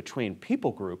hostility between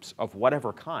people groups of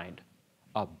whatever kind,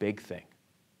 a big thing,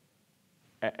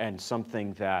 and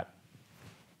something that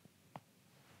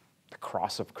the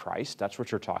cross of Christ, that's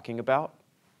what you're talking about,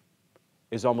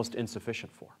 is almost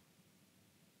insufficient for.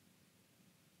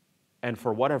 And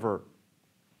for whatever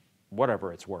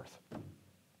it's worth,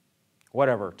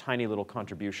 whatever tiny little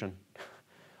contribution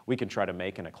we can try to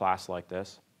make in a class like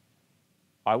this,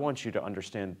 I want you to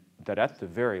understand that at the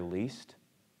very least,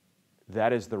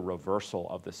 that is the reversal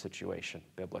of the situation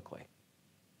biblically.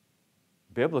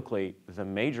 Biblically, the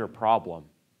major problem,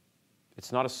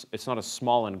 it's not a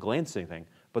small and glancing thing,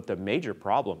 but the major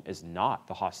problem is not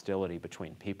the hostility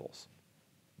between peoples.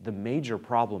 The major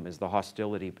problem is the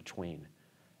hostility between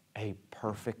a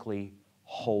perfectly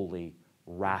holy,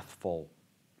 wrathful,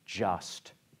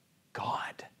 just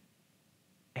God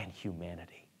and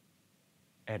humanity.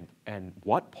 And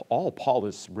what all Paul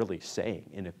is really saying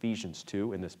in Ephesians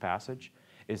 2 in this passage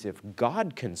is if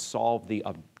God can solve the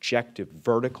objective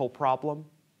vertical problem,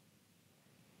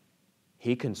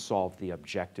 He can solve the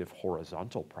objective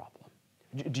horizontal problem.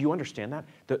 Do you understand that?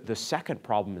 The second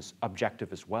problem is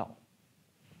objective as well.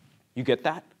 You get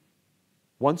that?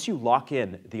 Once you lock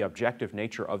in the objective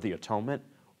nature of the atonement,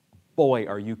 boy,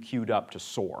 are you queued up to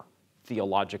soar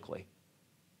theologically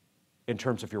in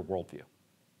terms of your worldview.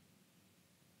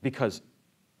 Because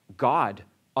God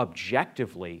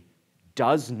objectively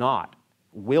does not,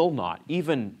 will not,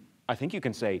 even, I think you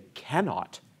can say,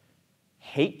 cannot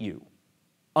hate you,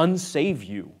 unsave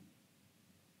you,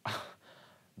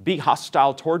 be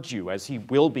hostile towards you as he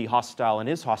will be hostile and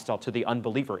is hostile to the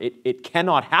unbeliever. It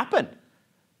cannot happen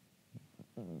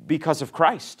because of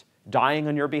Christ dying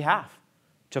on your behalf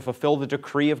to fulfill the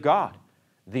decree of God,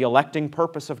 the electing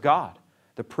purpose of God,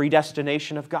 the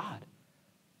predestination of God.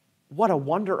 What a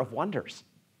wonder of wonders.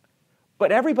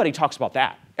 But everybody talks about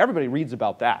that. Everybody reads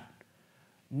about that.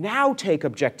 Now take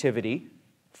objectivity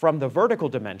from the vertical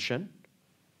dimension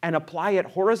and apply it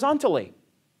horizontally.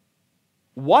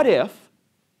 What if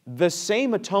the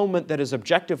same atonement that is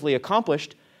objectively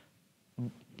accomplished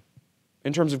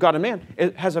in terms of God and man,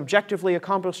 it has objectively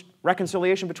accomplished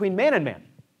reconciliation between man and man,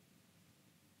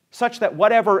 such that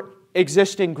whatever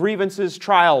existing grievances,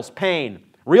 trials, pain,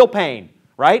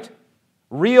 right?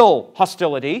 Real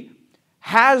hostility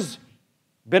has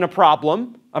been a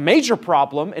problem, a major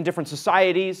problem in different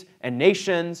societies and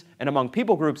nations and among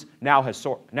people groups, now has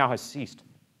ceased.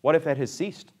 What if that has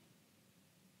ceased?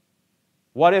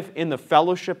 What if in the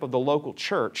fellowship of the local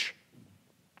church,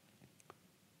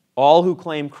 all who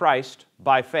claim Christ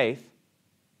by faith,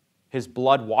 his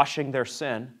blood washing their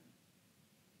sin,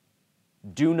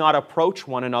 do not approach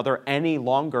one another any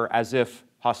longer as if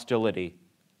hostility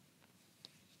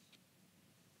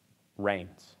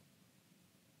reigns?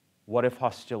 What if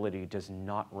hostility does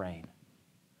not reign?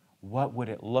 What would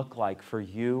it look like for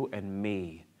you and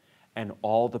me and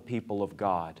all the people of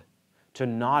God to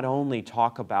not only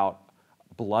talk about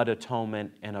blood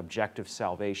atonement and objective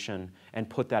salvation and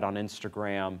put that on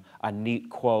Instagram, a neat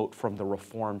quote from the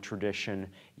Reformed tradition,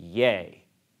 yay.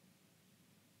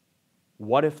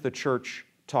 What if the church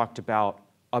talked about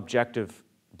objective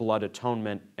blood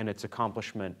atonement and its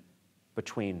accomplishment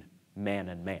between man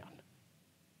and man?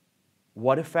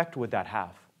 What effect would that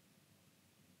have?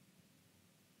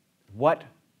 What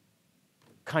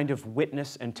kind of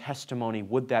witness and testimony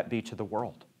would that be to the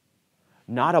world?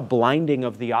 Not a blinding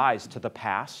of the eyes to the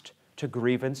past, to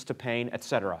grievance, to pain,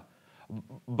 etc.,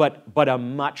 but a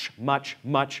much, much,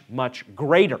 much, much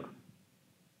greater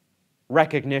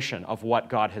recognition of what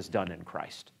God has done in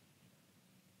Christ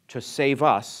to save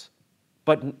us,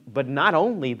 but not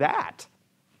only that,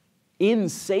 in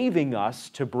saving us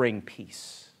to bring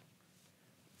peace.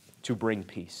 To bring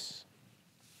peace.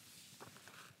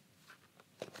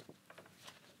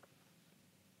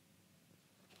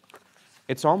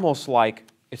 It's almost like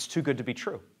it's too good to be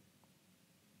true.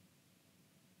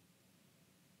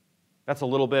 That's a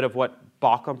little bit of what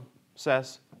Bauckham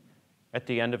says at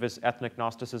the end of his ethnic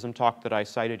Gnosticism talk that I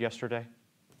cited yesterday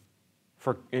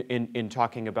in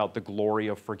talking about the glory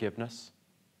of forgiveness.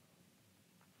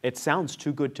 It sounds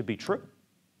too good to be true.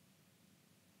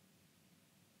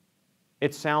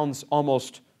 It sounds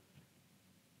almost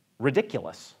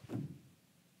ridiculous.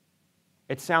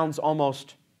 It sounds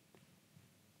almost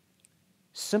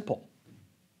simple.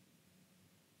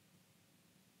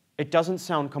 It doesn't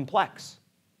sound complex.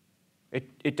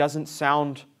 It doesn't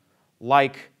sound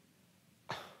like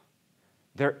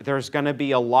there's going to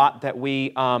be a lot that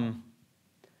we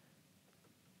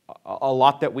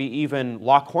even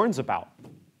lock horns about.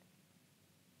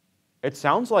 It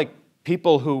sounds like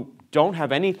people who don't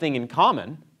have anything in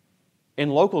common in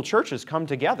local churches come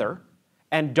together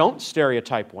and don't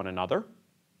stereotype one another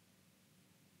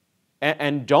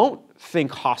and don't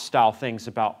think hostile things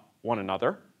about one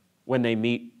another when they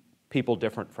meet people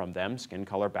different from them, skin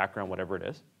color, background, whatever it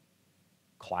is,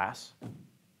 class.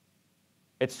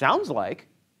 It sounds like,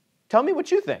 tell me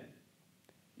what you think.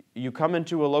 You come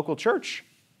into a local church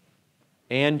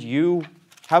and you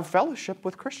have fellowship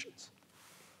with Christians.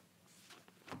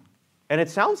 And it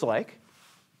sounds like,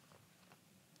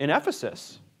 in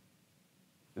Ephesus,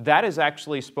 that is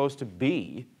actually supposed to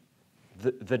be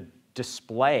the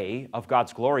display of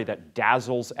God's glory that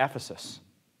dazzles Ephesus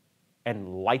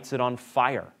and lights it on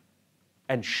fire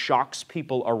and shocks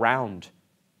people around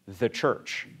the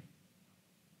church.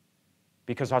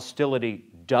 Because hostility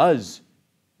does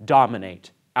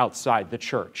dominate outside the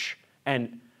church.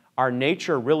 And our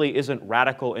nature really isn't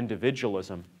radical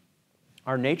individualism.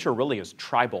 Our nature really is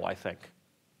tribal, I think,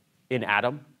 in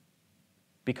Adam,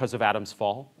 because of Adam's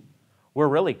fall. We're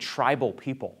really tribal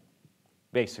people,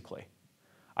 basically.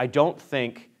 I don't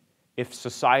think if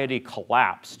society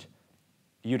collapsed,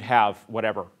 you'd have,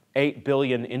 8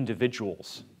 billion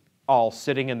individuals all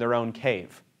sitting in their own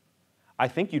cave, I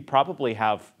think you'd probably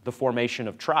have the formation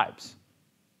of tribes.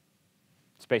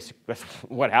 It's basically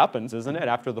what happens, isn't it,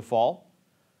 after the fall?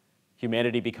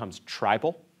 Humanity becomes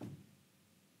tribal.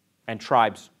 And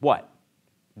tribes, what?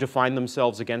 Define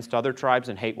themselves against other tribes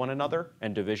and hate one another,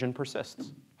 and division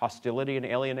persists. Hostility and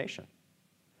alienation.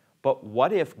 But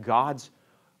what if God's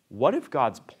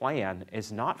plan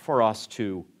is not for us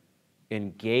to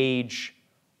engage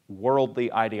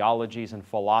worldly ideologies and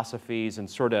philosophies and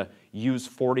sort of use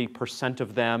 40%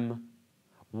 of them?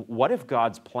 What if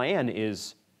God's plan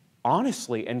is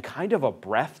honestly in kind of a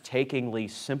breathtakingly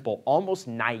simple, almost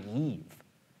naive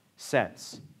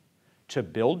sense, to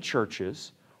build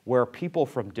churches where people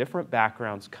from different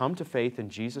backgrounds come to faith in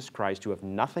Jesus Christ who have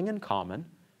nothing in common?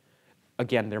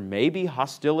 Again, there may be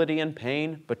hostility and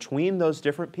pain between those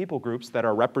different people groups that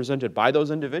are represented by those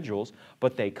individuals,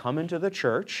 but they come into the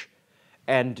church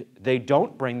and they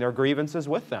don't bring their grievances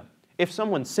with them. If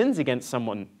someone sins against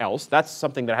someone else, that's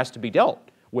something that has to be dealt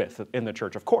with in the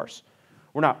church, of course.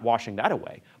 We're not washing that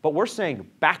away. But we're saying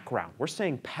background. We're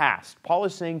saying past. Paul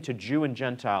is saying to Jew and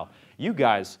Gentile, you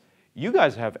guys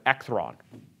have ekthron,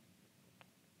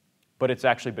 but it's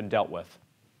actually been dealt with.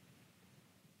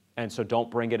 And so don't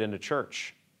bring it into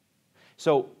church.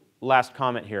 So last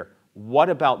comment here. What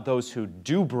about those who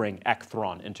do bring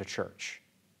ekthron into church?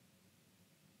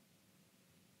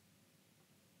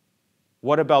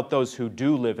 What about those who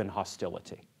do live in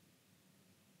hostility?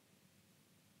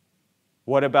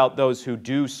 What about those who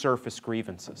do surface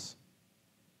grievances?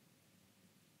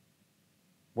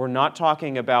 We're not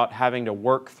talking about having to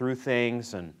work through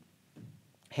things and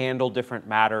handle different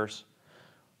matters.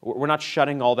 We're not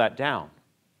shutting all that down.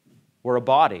 We're a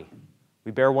body.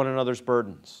 We bear one another's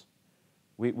burdens.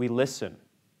 We listen.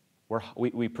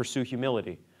 We pursue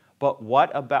humility. But what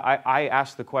about, I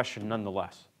ask the question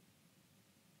nonetheless,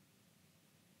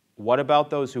 what about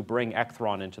those who bring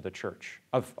ekthron into the church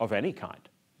of any kind?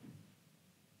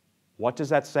 What does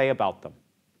that say about them?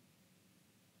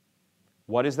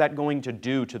 What is that going to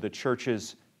do to the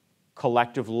church's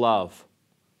collective love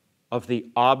of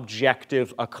the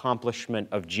objective accomplishment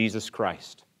of Jesus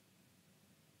Christ?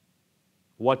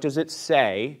 What does it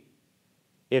say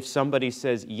if somebody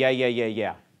says,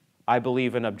 yeah, I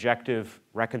believe in objective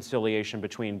reconciliation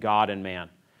between God and man,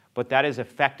 but that is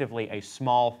effectively a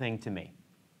small thing to me.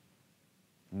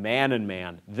 Man and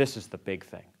man, this is the big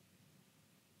thing.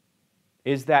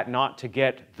 Is that not to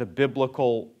get the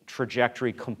biblical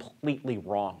trajectory completely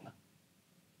wrong?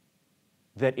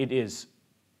 That it is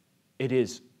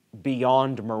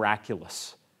beyond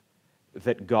miraculous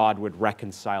that God would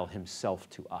reconcile himself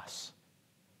to us.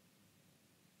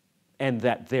 And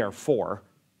that therefore,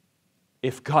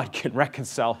 if God can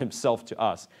reconcile himself to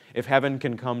us, if heaven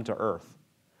can come to earth,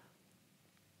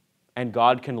 and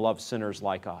God can love sinners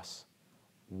like us,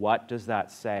 what does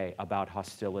that say about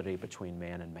hostility between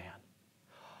man and man?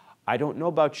 I don't know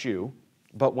about you,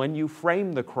 but when you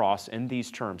frame the cross in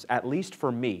these terms, at least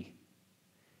for me,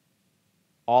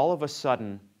 all of a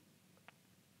sudden,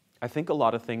 I think a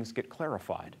lot of things get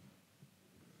clarified.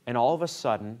 And all of a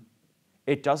sudden,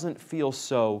 it doesn't feel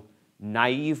so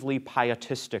naively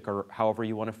pietistic, or however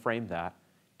you want to frame that,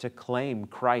 to claim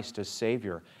Christ as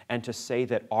Savior and to say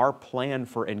that our plan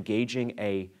for engaging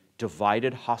a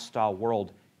divided, hostile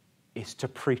world is to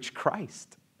preach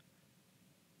Christ.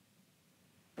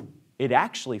 It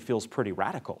actually feels pretty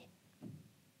radical.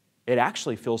 It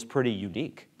actually feels pretty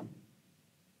unique.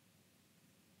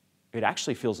 It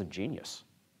actually feels ingenious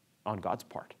on God's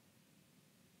part.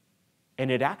 And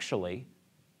it actually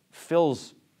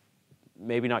fills,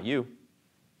 maybe not you,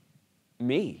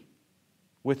 me,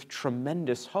 with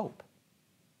tremendous hope.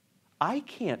 I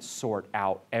can't sort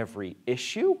out every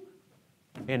issue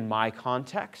in my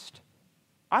context.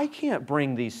 I can't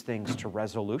bring these things to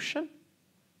resolution.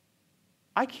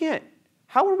 I can't.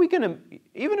 How are we going to,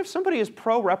 even if somebody is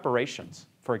pro-reparations,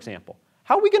 for example,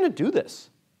 how are we going to do this?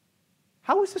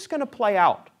 How is this going to play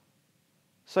out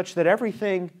such that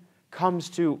everything comes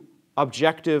to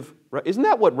objective? Isn't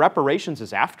that what reparations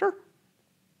is after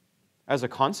as a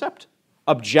concept?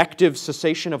 Objective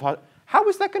cessation of, how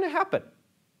is that going to happen?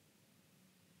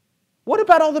 What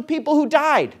about all the people who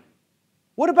died?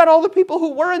 What about all the people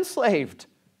who were enslaved?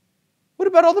 What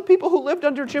about all the people who lived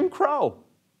under Jim Crow?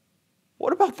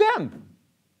 What about them?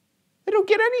 They don't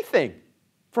get anything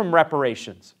from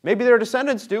reparations. Maybe their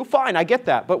descendants do. Fine, I get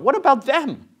that. But what about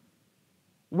them?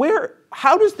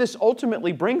 How does this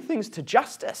ultimately bring things to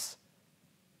justice?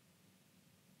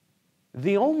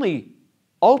 The only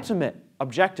ultimate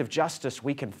objective justice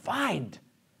we can find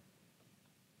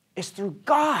is through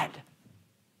God.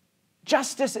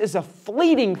 Justice is a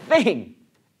fleeting thing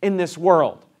in this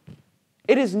world.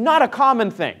 It is not a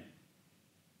common thing.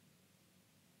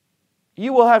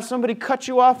 You will have somebody cut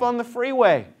you off on the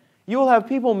freeway. You will have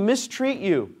people mistreat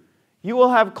you. You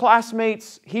will have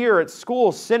classmates here at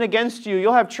school sin against you.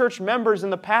 You'll have church members in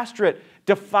the pastorate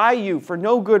defy you for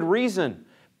no good reason.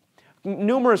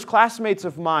 Numerous classmates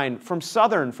of mine from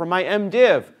Southern, from my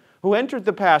MDiv, who entered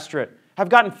the pastorate, have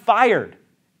gotten fired.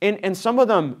 And some of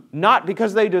them not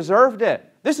because they deserved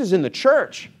it. This is in the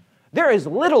church. There is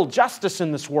little justice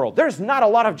in this world. There's not a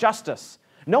lot of justice.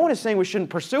 No one is saying we shouldn't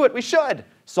pursue it. We should.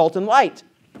 Salt and light.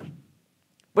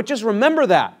 But just remember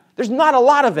that. There's not a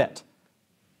lot of it.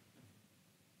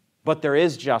 But there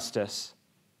is justice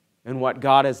in what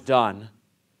God has done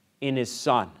in His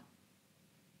Son.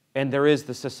 And there is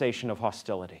the cessation of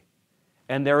hostility.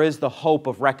 And there is the hope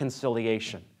of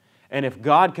reconciliation. And if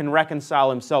God can reconcile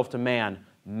Himself to man,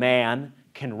 man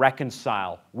can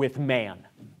reconcile with man.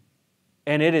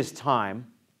 And it is time,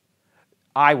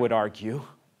 I would argue,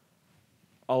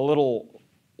 a little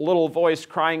voice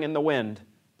crying in the wind,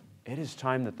 it is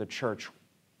time that the church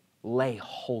lay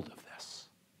hold of this.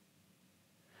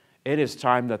 It is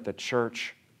time that the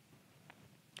church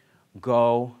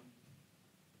go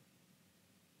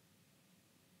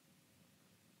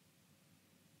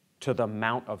to the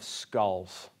Mount of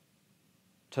Skulls,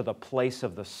 to the place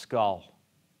of the skull.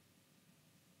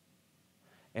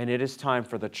 And it is time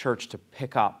for the church to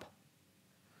pick up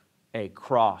a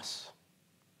cross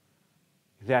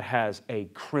that has a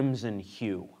crimson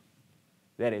hue,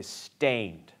 that is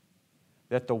stained,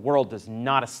 that the world does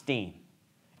not esteem.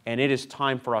 And it is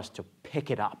time for us to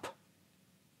pick it up.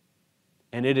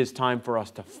 And it is time for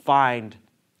us to find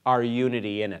our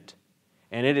unity in it.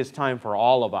 And it is time for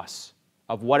all of us,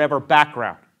 of whatever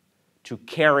background, to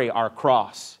carry our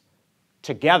cross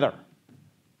together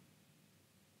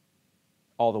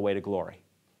all the way to glory.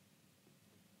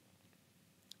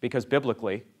 Because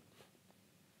biblically,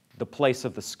 the place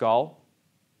of the skull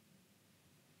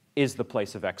is the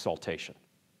place of exaltation.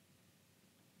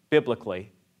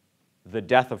 Biblically, the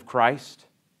death of Christ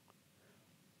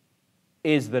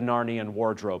is the Narnian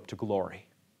wardrobe to glory.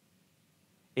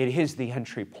 It is the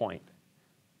entry point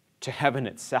to heaven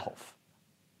itself.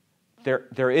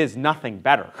 There is nothing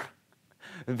better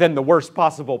than the worst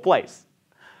possible place,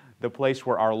 the place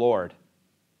where our Lord,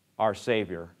 our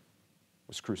Savior,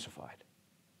 was crucified.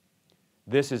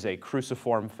 This is a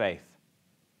cruciform faith.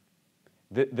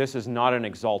 This is not an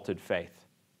exalted faith.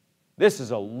 This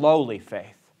is a lowly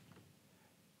faith.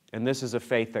 And this is a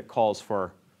faith that calls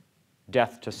for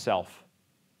death to self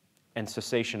and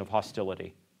cessation of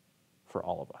hostility for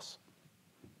all of us.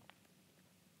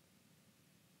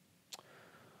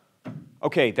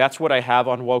 Okay, that's what I have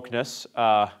on wokeness.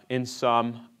 In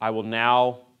sum, I will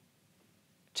now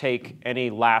take any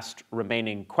last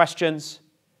remaining questions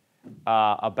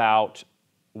about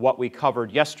what we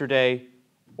covered yesterday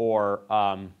or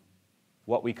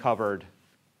what we covered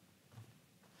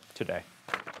today.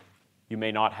 You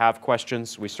may not have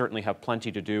questions. We certainly have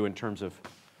plenty to do in terms of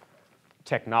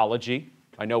technology.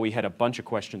 I know we had a bunch of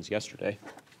questions yesterday.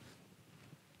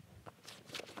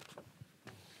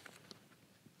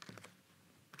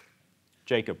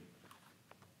 Jacob.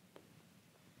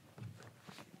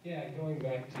 Yeah, going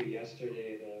back to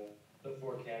yesterday, the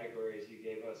four categories you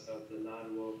gave us of the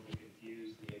non-woke, the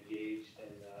confused, the engaged,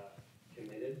 and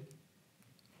committed.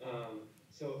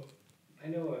 So I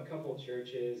know a couple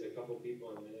churches, a couple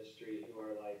people in ministry who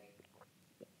are like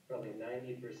probably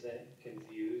 90%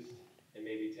 confused and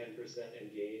maybe 10%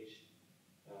 engaged,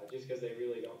 just because they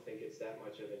really don't think it's that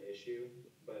much of an issue.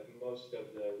 But most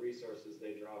of the resources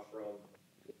they draw from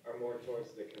are more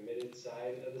towards the committed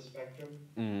side of the spectrum.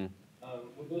 Mm-hmm.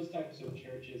 With those types of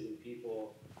churches and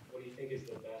people, what do you think is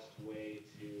the best way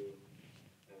to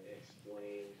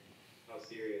explain how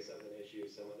serious of an issue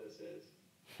some of this is?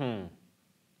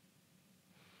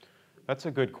 That's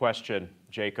a good question,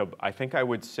 Jacob. I think I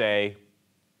would say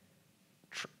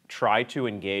try to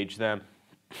engage them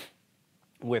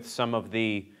with some of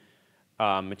the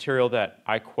material that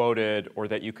I quoted or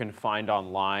that you can find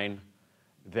online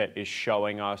that is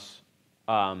showing us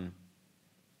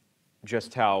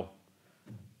just how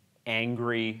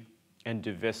angry and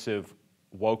divisive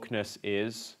wokeness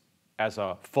is as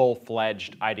a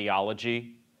full-fledged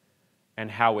ideology, and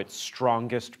how its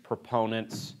strongest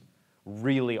proponents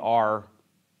really are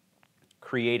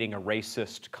creating a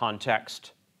racist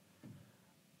context.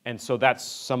 And so that's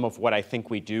some of what I think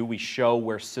we do. We show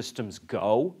where systems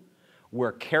go.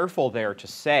 We're careful there to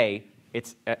say,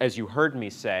 it's, as you heard me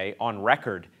say on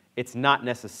record, it's not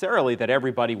necessarily that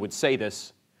everybody would say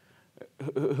this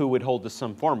who would hold to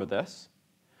some form of this,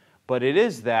 but it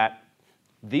is that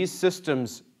these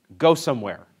systems go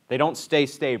somewhere. They don't stay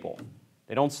stable.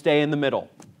 They don't stay in the middle.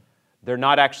 They're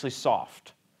not actually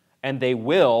soft. And they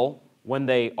will, when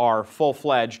they are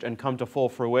full-fledged and come to full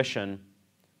fruition,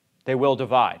 they will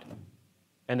divide.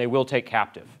 And they will take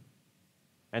captive.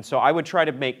 And so I would try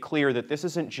to make clear that this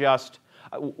isn't just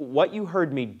what you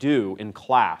heard me do in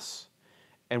class,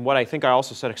 and what I think I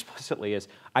also said explicitly is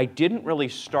I didn't really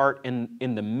start in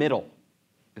the middle,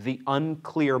 the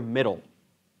unclear middle,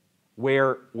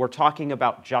 where we're talking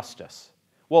about justice.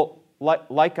 Well,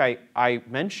 like I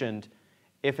mentioned,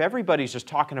 if everybody's just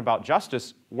talking about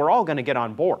justice, we're all going to get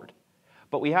on board.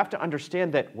 But we have to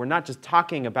understand that we're not just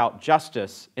talking about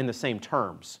justice in the same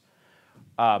terms.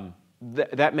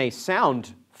 That may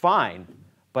sound fine,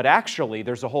 but actually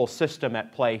there's a whole system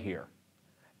at play here.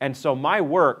 And so my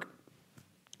work,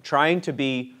 trying to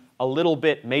be a little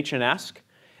bit Machen-esque,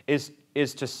 is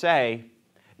to say,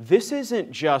 this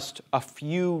isn't just a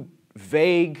few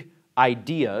vague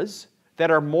ideas that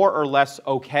are more or less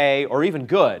okay or even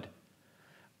good.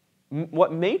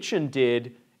 What Machen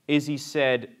did is he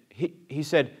said,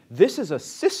 this is a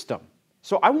system.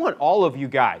 So I want all of you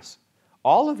guys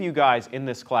in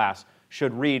this class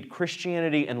should read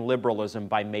Christianity and Liberalism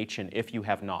by Machen if you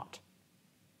have not.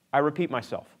 I repeat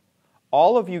myself.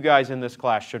 All of you guys in this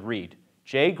class should read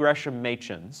J. Gresham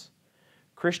Machen's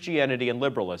Christianity and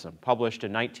Liberalism, published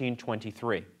in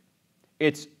 1923.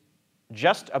 It's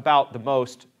just about the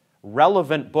most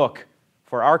relevant book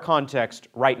for our context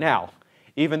right now,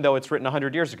 even though it's written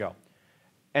 100 years ago.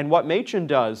 And what Machen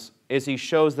does is he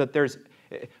shows that there's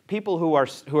people who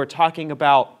are talking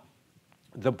about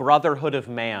the brotherhood of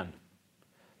man,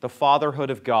 the fatherhood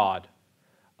of God,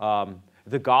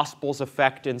 the gospel's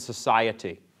effect in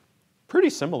society.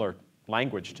 Pretty similar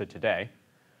language to today.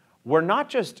 We're not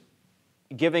just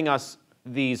giving us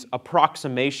these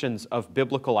approximations of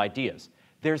biblical ideas.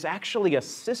 There's actually a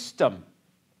system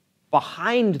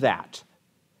behind that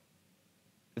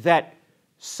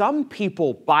some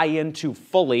people buy into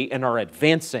fully and are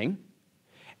advancing,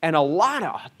 and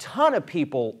a ton of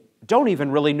people don't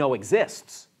even really know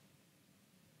exists.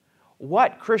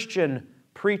 What Christian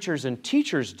preachers and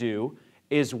teachers do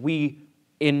is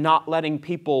in not letting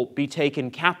people be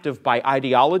taken captive by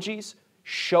ideologies,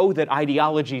 show that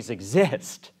ideologies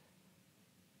exist.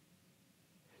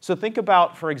 So think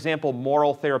about, for example,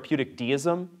 moral therapeutic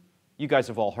deism. You guys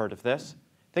have all heard of this.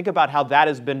 Think about how that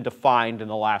has been defined in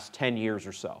the last 10 years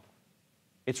or so.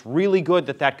 It's really good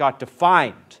that got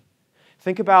defined.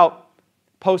 Think about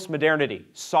postmodernity,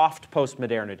 soft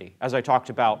postmodernity, as I talked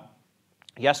about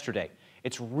yesterday.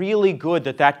 It's really good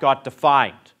that got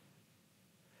defined.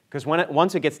 Because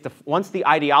once the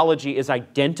ideology is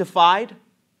identified,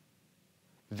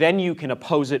 then you can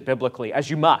oppose it biblically, as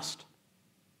you must.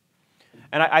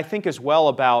 And I think as well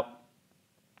about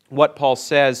what Paul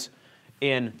says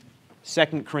in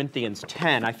 2 Corinthians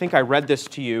 10. I think I read this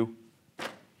to you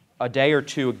a day or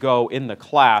two ago in the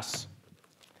class,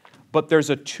 but there's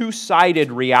a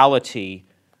two-sided reality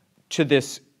to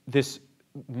this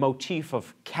motif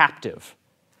of captive.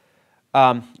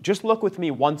 Just look with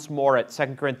me once more at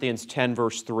 2 Corinthians 10,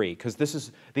 verse 3, because this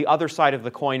is the other side of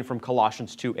the coin from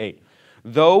Colossians 2:8.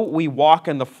 Though we walk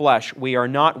in the flesh, we are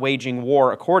not waging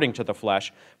war according to the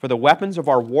flesh, for the weapons of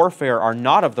our warfare are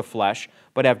not of the flesh,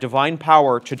 but have divine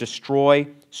power to destroy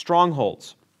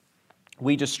strongholds.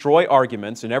 We destroy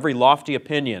arguments and every lofty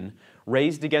opinion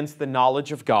raised against the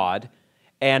knowledge of God,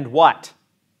 and what?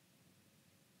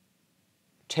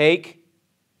 Take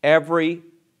every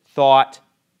thought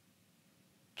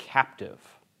captive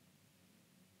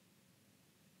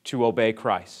to obey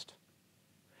Christ.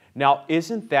 Now,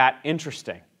 isn't that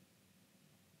interesting?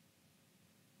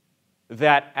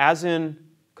 That as in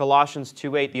Colossians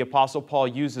 2:8, the Apostle Paul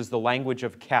uses the language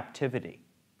of captivity.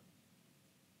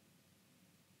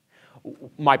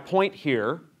 My point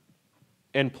here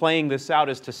in playing this out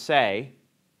is to say,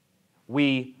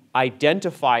 we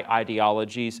identify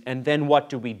ideologies, and then what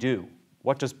do we do?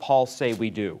 What does Paul say we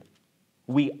do?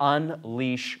 We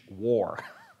unleash war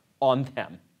on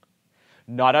them.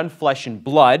 Not on flesh and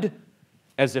blood,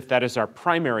 as if that is our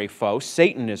primary foe.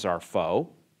 Satan is our foe.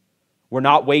 We're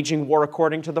not waging war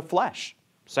according to the flesh.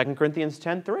 2 Corinthians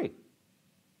 10:3.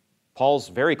 Paul's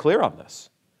very clear on this.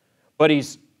 But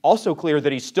he's also clear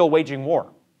that he's still waging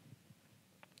war.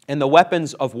 And the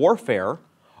weapons of warfare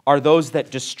are those that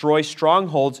destroy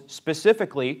strongholds,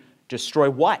 specifically destroy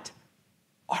what?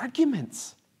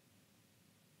 Arguments.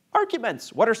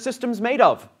 Arguments. What are systems made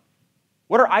of?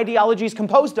 What are ideologies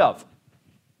composed of?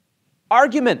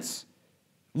 Arguments.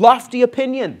 Lofty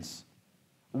opinions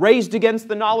raised against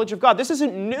the knowledge of God. This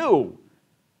isn't new.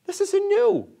 This isn't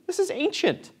new. This is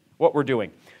ancient, what we're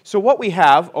doing. So what we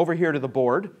have over here to the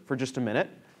board, for just a minute,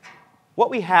 What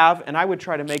we have, and I would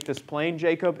try to make this plain,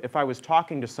 Jacob, if I was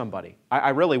talking to somebody. I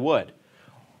really would.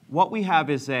 What we have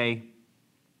is a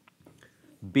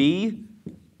be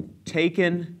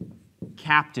taken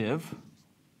captive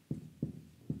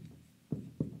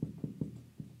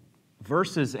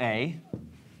versus a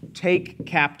take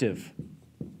captive.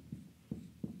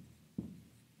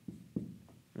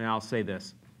 Now I'll say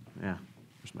this. Yeah,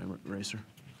 here's my eraser.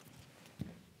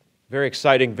 Very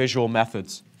exciting visual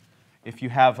methods. If you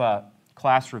have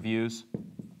class reviews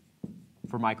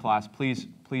for my class, please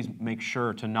make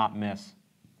sure to not miss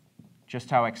just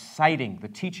how exciting the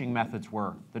teaching methods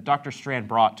were that Dr. Strachan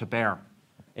brought to bear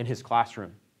in his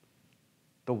classroom.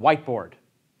 The whiteboard.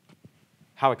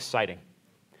 How exciting.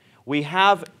 We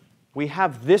have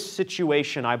this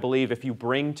situation, I believe, if you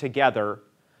bring together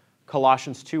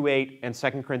Colossians 2:8 and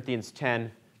 2 Corinthians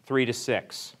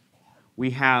 10:3-6.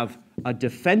 We have a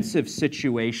defensive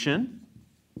situation,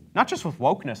 not just with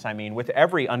wokeness, I mean, with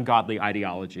every ungodly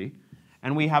ideology,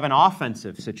 and we have an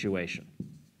offensive situation,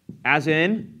 as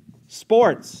in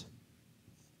sports.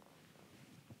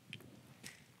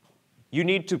 You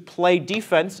need to play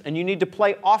defense and you need to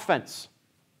play offense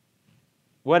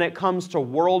when it comes to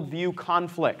worldview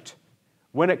conflict,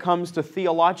 when it comes to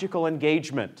theological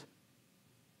engagement.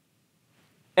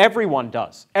 Everyone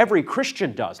does. Every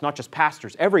Christian does, not just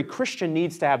pastors. Every Christian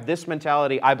needs to have this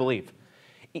mentality, I believe.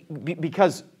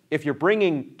 Because if you're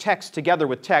bringing text together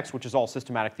with text, which is all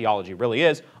systematic theology really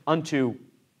is, unto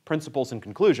principles and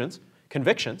conclusions,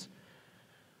 convictions,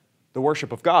 the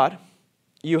worship of God,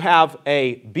 you have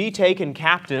a be taken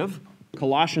captive,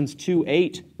 Colossians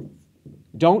 2:8,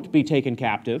 don't be taken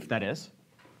captive, that is.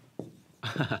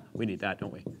 We need that,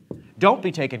 don't we? Don't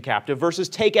be taken captive versus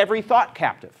take every thought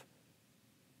captive.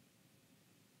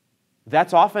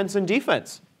 That's offense and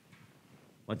defense.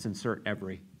 Let's insert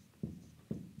every.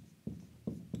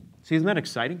 See, isn't that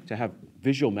exciting to have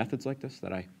visual methods like this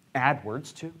that I add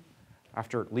words to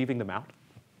after leaving them out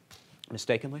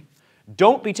mistakenly?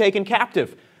 Don't be taken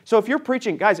captive. So if you're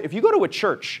preaching, guys, if you go to a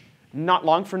church not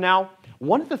long from now,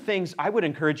 one of the things I would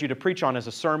encourage you to preach on as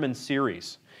a sermon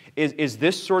series is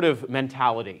this sort of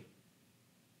mentality.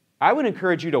 I would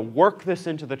encourage you to work this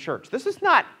into the church. This is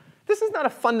not a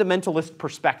fundamentalist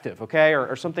perspective, okay,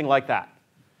 or something like that.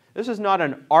 This is not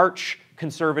an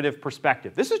arch-conservative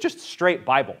perspective. This is just straight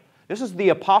Bible. This is the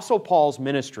Apostle Paul's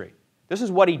ministry. This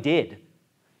is what he did.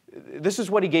 This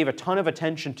is what he gave a ton of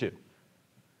attention to.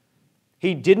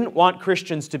 He didn't want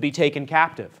Christians to be taken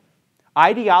captive.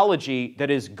 Ideology that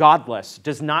is godless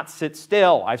does not sit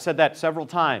still. I've said that several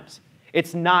times.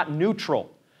 It's not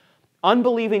neutral.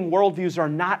 Unbelieving worldviews are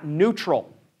not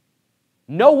neutral.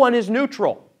 No one is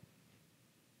neutral.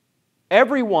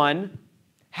 Everyone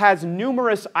has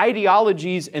numerous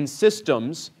ideologies and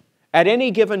systems at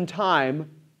any given time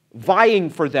vying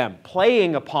for them,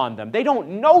 playing upon them. They don't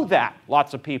know that,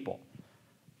 lots of people.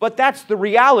 But that's the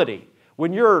reality.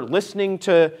 When you're listening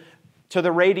to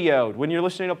the radio, when you're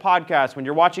listening to podcasts, when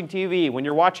you're watching TV, when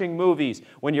you're watching movies,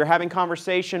 when you're having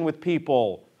conversation with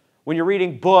people, when you're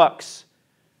reading books,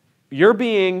 you're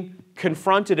being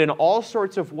confronted in all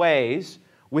sorts of ways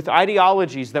with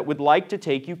ideologies that would like to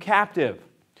take you captive.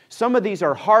 Some of these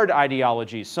are hard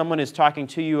ideologies. Someone is talking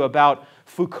to you about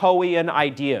Foucaultian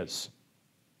ideas,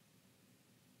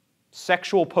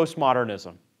 sexual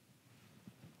postmodernism.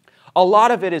 A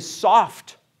lot of it is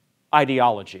soft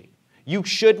ideology. You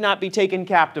should not be taken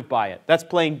captive by it. That's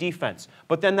playing defense.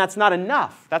 But then that's not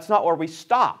enough. That's not where we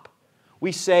stop.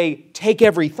 We say, take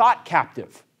every thought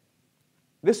captive.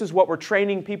 This is what we're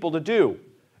training people to do.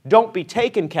 Don't be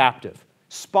taken captive.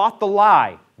 Spot the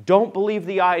lie. Don't believe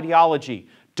the ideology.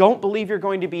 Don't believe you're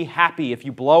going to be happy if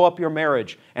you blow up your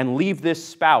marriage and leave this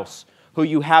spouse who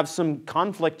you have some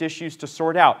conflict issues to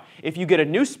sort out. If you get a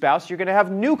new spouse, you're going to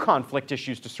have new conflict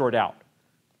issues to sort out.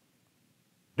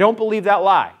 Don't believe that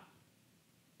lie.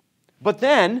 But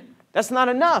then, that's not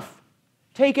enough.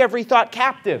 Take every thought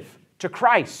captive to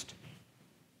Christ.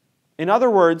 In other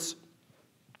words,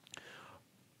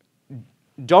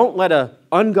 don't let an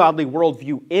ungodly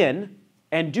worldview in,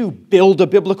 and do build a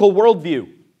biblical worldview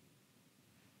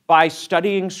by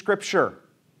studying Scripture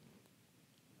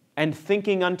and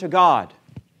thinking unto God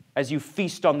as you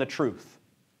feast on the truth.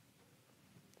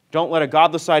 Don't let a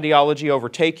godless ideology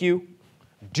overtake you.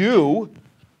 Do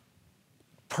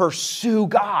pursue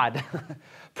God.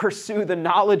 Pursue the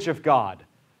knowledge of God.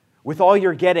 With all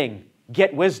you're getting,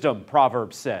 get wisdom,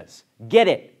 Proverbs says. Get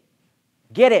it.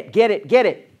 Get it, get it, get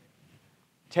it.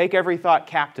 Take every thought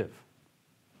captive.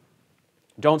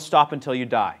 Don't stop until you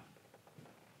die.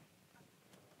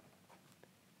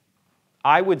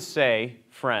 I would say,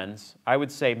 friends, I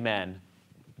would say men,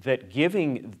 that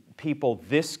giving people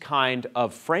this kind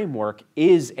of framework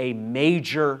is a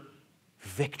major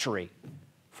victory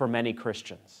for many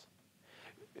Christians.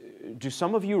 Do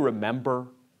some of you remember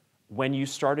when you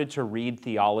started to read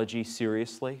theology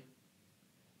seriously?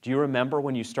 Do you remember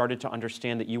when you started to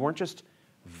understand that you weren't just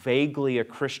vaguely a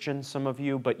Christian, some of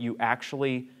you, but you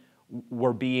actually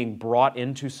were being brought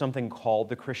into something called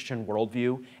the Christian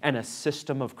worldview and a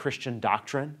system of Christian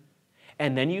doctrine?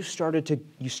 And then you started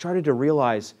to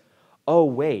realize, oh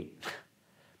wait,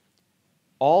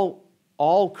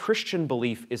 all Christian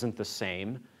belief isn't the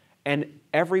same, and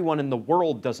everyone in the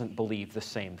world doesn't believe the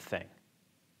same thing.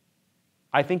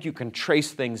 I think you can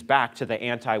trace things back to the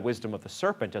anti-wisdom of the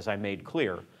serpent, as I made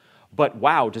clear. But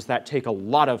wow, does that take a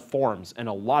lot of forms and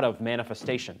a lot of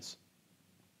manifestations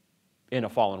in a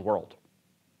fallen world.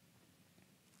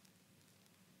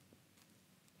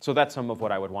 So that's some of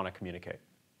what I would want to communicate.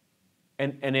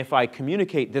 And if I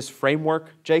communicate this framework,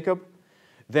 Jacob,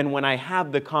 then when I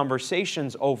have the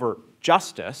conversations over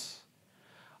justice,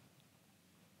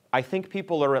 I think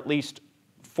people are at least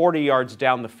 40 yards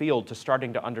down the field to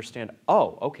starting to understand,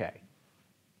 oh, okay.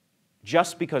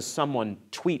 Just because someone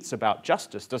tweets about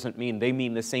justice doesn't mean they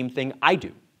mean the same thing I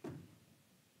do.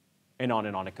 And on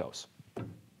it goes.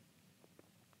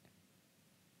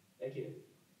 Thank you.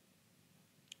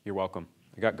 You're welcome.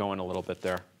 I got going a little bit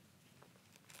there.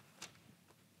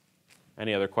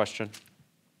 Any other question?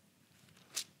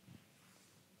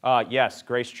 Yes,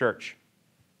 Grace Church.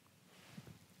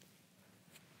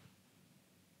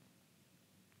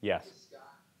 Yes. This is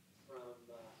Scott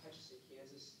from Hutchinson,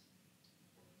 Kansas.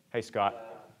 Hey, Scott.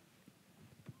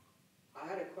 I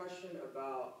had a question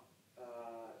about,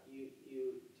 you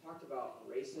talked about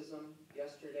racism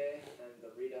yesterday and the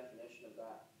redefinition of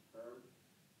that term.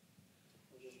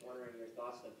 I was just wondering your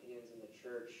thoughts and opinions in the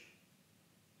church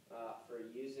for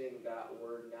using that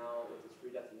word now with its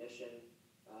redefinition,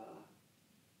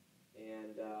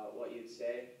 and what you'd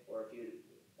say, or if you'd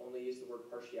only use the word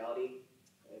partiality,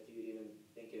 if you'd even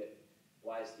think it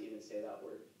wise to even say that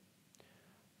word.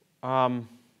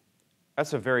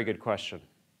 That's a very good question.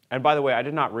 And by the way, I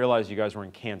did not realize you guys were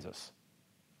in Kansas.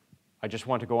 I just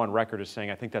want to go on record as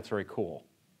saying I think that's very cool.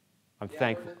 I'm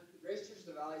thankful. Grace Church of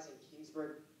the Valley is in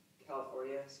Kingsburg,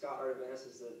 California. Scott Artevanis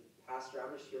is the pastor.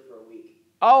 I'm just here for a week.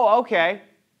 Oh, okay.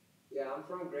 Yeah, I'm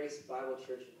from Grace Bible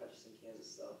Church in Hutchinson,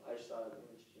 Kansas, so I just thought I'd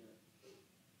mention it.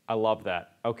 I love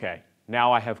that. Okay.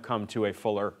 Now I have come to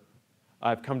fuller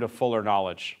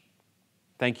knowledge.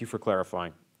 Thank you for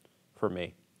clarifying for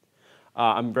me.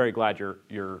 I'm very glad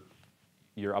you're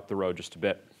up the road just a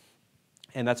bit.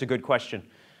 And that's a good question.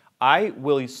 I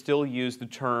will still use the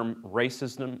term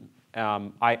racism.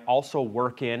 I also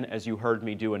work in, as you heard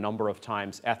me do a number of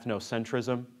times,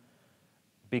 ethnocentrism,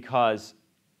 because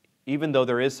even though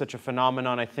there is such a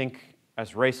phenomenon, I think,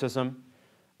 as racism,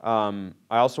 I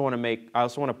also want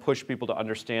to push people to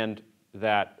understand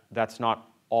that that's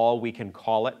not all we can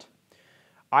call it.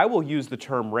 I will use the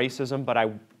term racism, but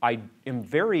I am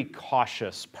very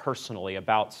cautious personally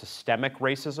about systemic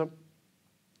racism.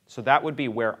 So that would be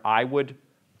where I would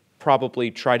probably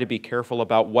try to be careful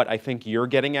about what I think you're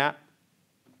getting at.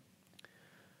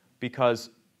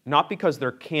 Not because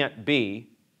there can't be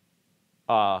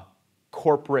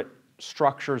corporate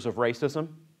structures of racism.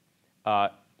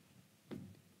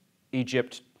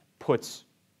 Egypt puts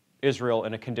Israel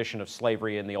in a condition of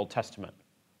slavery in the Old Testament.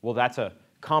 Well, that's a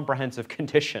comprehensive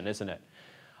condition, isn't it?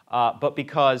 But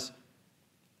because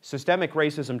systemic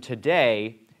racism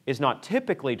today is not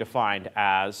typically defined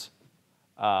as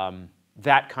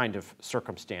that kind of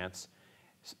circumstance.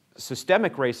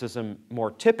 Systemic racism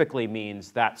more typically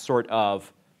means that sort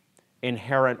of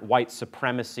inherent white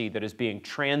supremacy that is being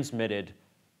transmitted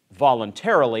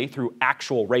voluntarily through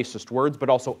actual racist words, but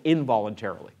also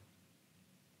involuntarily.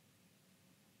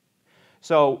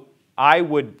 So I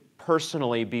would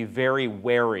personally be very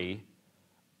wary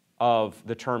of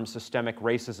the term systemic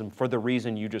racism for the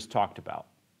reason you just talked about.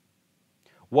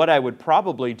 What I would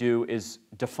probably do is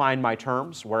define my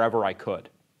terms wherever I could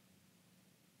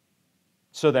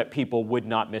so that people would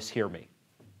not mishear me.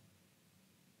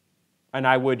 And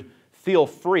I would feel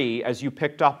free, as you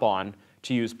picked up on,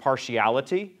 to use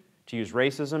partiality, to use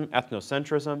racism,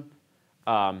 ethnocentrism,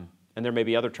 and there may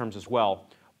be other terms as well.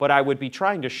 But I would be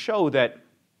trying to show that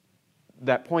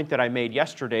point that I made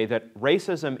yesterday, that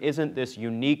racism isn't this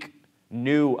unique,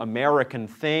 new American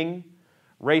thing.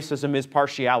 Racism is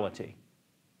partiality.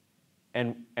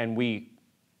 And we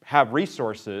have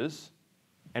resources,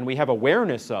 and we have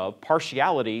awareness of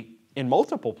partiality in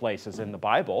multiple places in the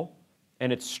Bible,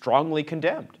 and it's strongly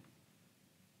condemned.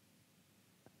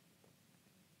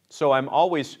 So I'm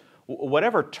always,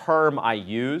 whatever term I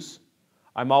use,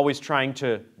 I'm always trying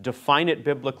to define it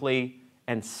biblically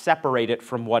and separate it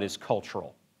from what is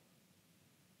cultural.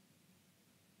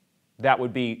 That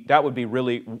would be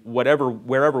really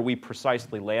wherever we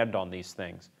precisely land on these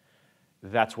things,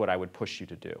 that's what I would push you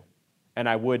to do. And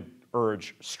I would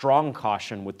urge strong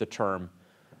caution with the term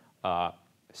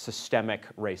systemic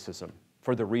racism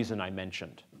for the reason I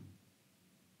mentioned.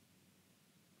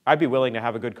 I'd be willing to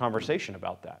have a good conversation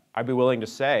about that. I'd be willing to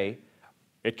say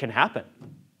it can happen,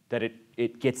 that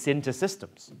it gets into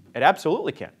systems. It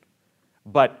absolutely can.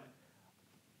 But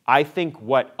I think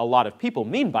what a lot of people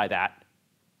mean by that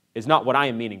is not what I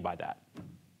am meaning by that.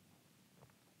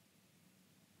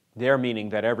 They're meaning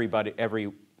that every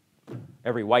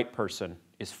white person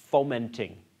is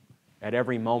fomenting at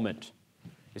every moment,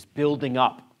 is building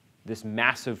up this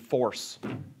massive force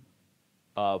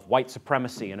of white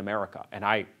supremacy in America. And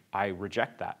I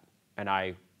reject that. And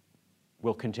I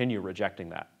will continue rejecting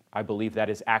that. I believe that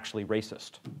is actually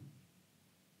racist.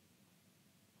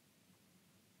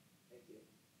 Thank you.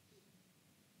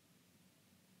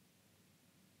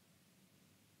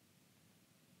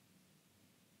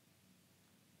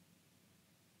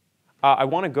 I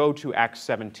want to go to Acts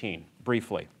 17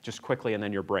 briefly, just quickly, and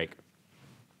then your break.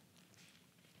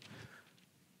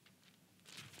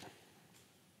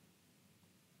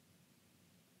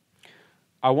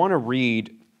 I want to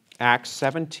read Acts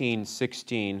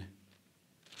 17:16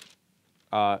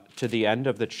 to the end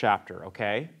of the chapter,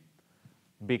 okay?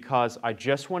 Because I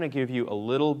just want to give you a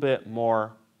little bit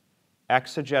more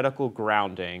exegetical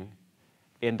grounding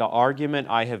in the argument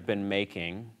I have been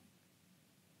making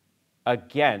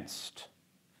against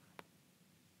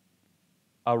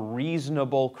a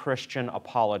reasonable Christian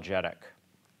apologetic.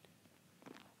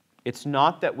 It's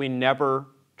not that we never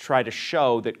try to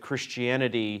show that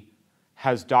Christianity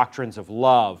has doctrines of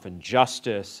love and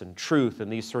justice and truth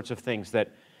and these sorts of things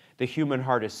that the human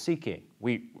heart is seeking.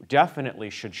 We definitely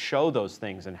should show those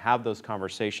things and have those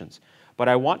conversations. But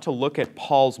I want to look at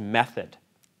Paul's method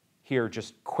here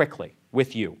just quickly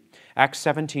with you. Acts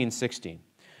 17:16.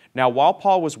 Now, while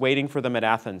Paul was waiting for them at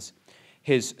Athens,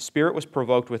 his spirit was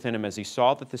provoked within him as he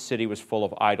saw that the city was full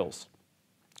of idols.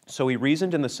 So he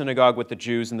reasoned in the synagogue with the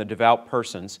Jews and the devout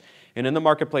persons, and in the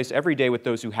marketplace every day with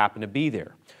those who happened to be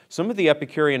there. Some of the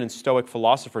Epicurean and Stoic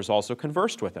philosophers also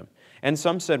conversed with him. And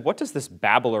some said, "What does this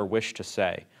babbler wish to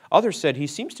say?" Others said, "He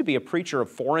seems to be a preacher of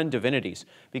foreign divinities,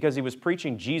 because he was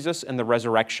preaching Jesus and the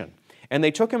resurrection." And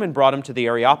they took him and brought him to the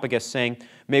Areopagus, saying,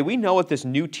 "May we know what this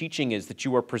new teaching is that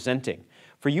you are presenting?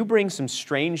 For you bring some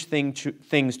strange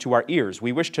things to our ears.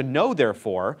 We wish to know,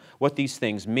 therefore, what these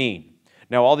things mean."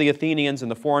 Now all the Athenians and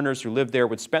the foreigners who lived there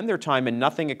would spend their time in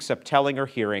nothing except telling or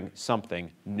hearing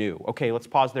something new. Okay, let's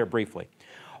pause there briefly.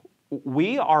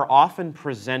 We are often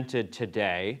presented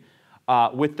today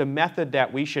with the method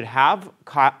that we should have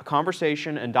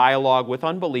conversation and dialogue with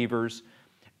unbelievers.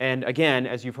 And again,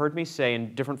 as you've heard me say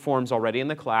in different forms already in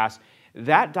the class,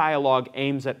 that dialogue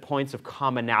aims at points of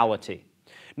commonality.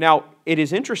 Now, it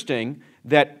is interesting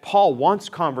that Paul wants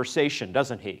conversation,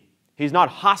 doesn't he? He's not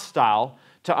hostile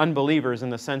to unbelievers in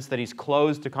the sense that he's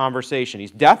closed to conversation.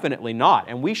 He's definitely not,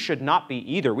 and we should not be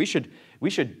either. We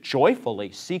should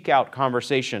joyfully seek out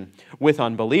conversation with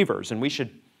unbelievers, and we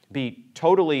should be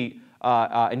totally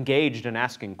engaged in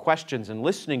asking questions and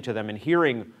listening to them and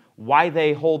hearing why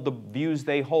they hold the views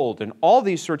they hold and all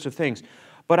these sorts of things.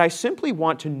 But I simply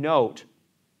want to note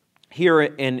here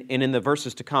and in the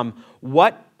verses to come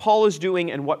what Paul is doing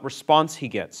and what response he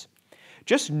gets.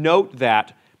 Just note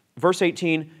that, verse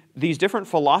 18, these different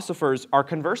philosophers are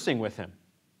conversing with him.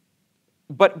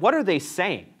 But what are they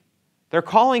saying? They're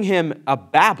calling him a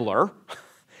babbler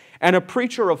and a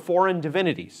preacher of foreign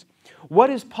divinities. What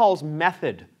is Paul's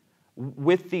method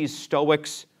with these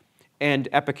Stoics and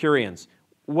Epicureans?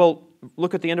 Well,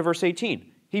 look at the end of verse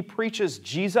 18. He preaches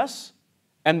Jesus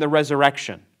and the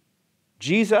resurrection.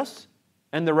 Jesus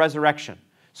and the resurrection.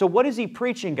 So what is he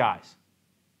preaching, guys?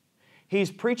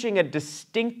 He's preaching a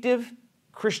distinctive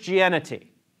Christianity.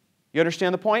 You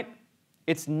understand the point?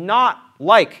 It's not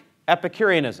like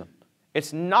Epicureanism.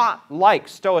 It's not like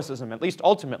Stoicism, at least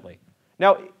ultimately.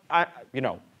 Now,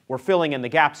 we're filling in the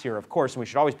gaps here, of course, and we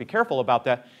should always be careful about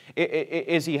that.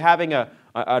 Is he having an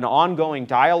ongoing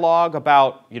dialogue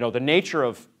about, the nature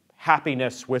of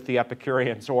happiness with the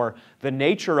Epicureans or the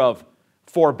nature of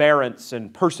forbearance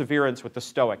and perseverance with the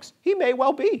Stoics? He may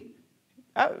well be.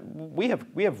 We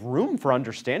have room for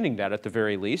understanding that at the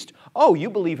very least. Oh, you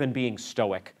believe in being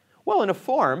Stoic. Well, in a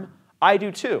form, I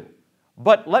do too.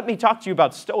 But let me talk to you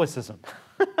about Stoicism.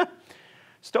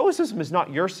 Stoicism is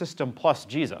not your system plus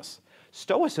Jesus.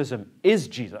 Stoicism is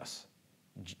Jesus.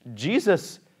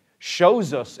 Jesus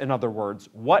shows us, in other words,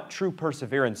 what true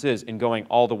perseverance is in going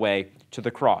all the way to the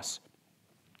cross.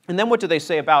 And then what do they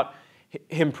say about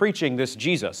him preaching this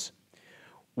Jesus?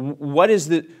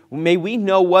 May we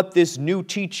know what this new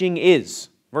teaching is.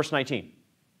 Verse 19.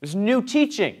 This new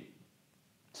teaching.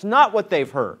 It's not what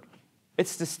they've heard.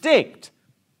 It's distinct.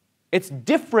 It's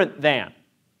different than.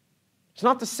 It's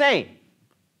not the same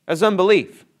as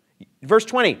unbelief. Verse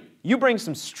 20. You bring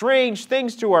some strange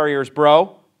things to our ears,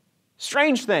 bro.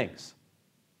 Strange things.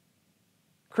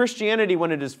 Christianity,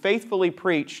 when it is faithfully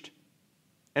preached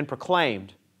and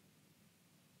proclaimed,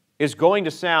 is going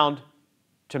to sound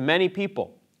to many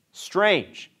people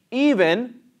strange.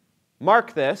 Even,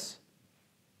 mark this,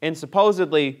 in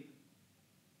supposedly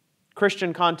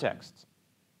Christian contexts.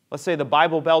 Let's say the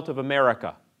Bible Belt of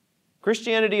America.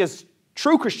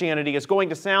 True Christianity is going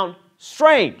to sound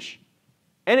strange.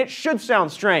 And it should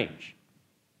sound strange.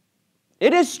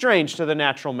 It is strange to the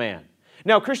natural man.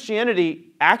 Now,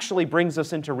 Christianity actually brings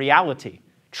us into reality,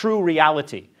 true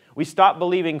reality. We stop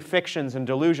believing fictions and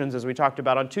delusions, as we talked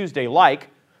about on Tuesday, like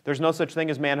there's no such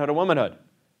thing as manhood or womanhood.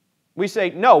 We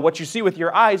say, no, what you see with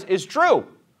your eyes is true.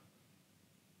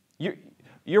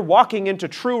 You're walking into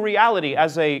true reality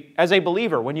as a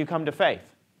believer when you come to faith.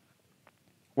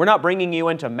 We're not bringing you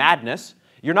into madness.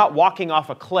 You're not walking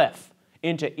off a cliff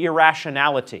into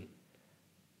irrationality.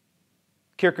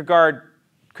 Kierkegaard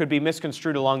could be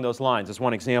misconstrued along those lines as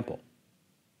one example.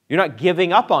 You're not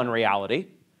giving up on reality.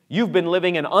 You've been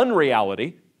living in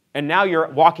unreality, and now you're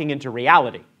walking into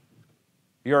reality.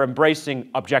 You're embracing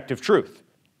objective truth,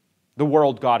 the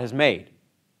world God has made.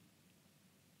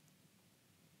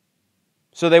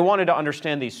 So they wanted to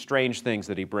understand these strange things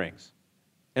that he brings.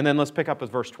 And then let's pick up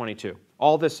with verse 22.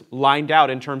 All this lined out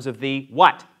in terms of the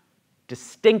what?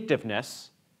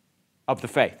 Distinctiveness of the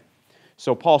faith.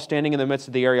 So Paul, standing in the midst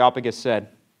of the Areopagus, said,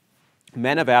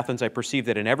 Men of Athens, I perceive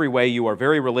that in every way you are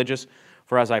very religious,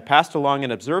 for as I passed along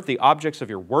and observed the objects of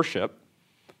your worship,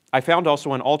 I found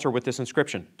also an altar with this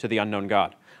inscription, to the unknown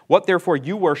God. What therefore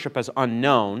you worship as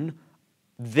unknown,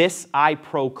 this I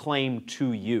proclaim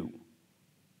to you.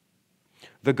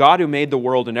 The God who made the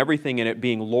world and everything in it,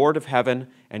 being Lord of heaven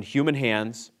and human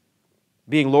hands,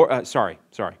 being Lord,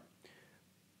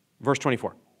 verse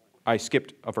 24. I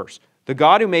skipped a verse. The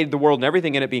God who made the world and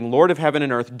everything in it, being Lord of heaven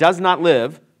and earth, does not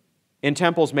live in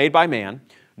temples made by man,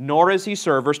 nor is he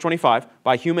served, verse 25,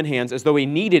 by human hands as though he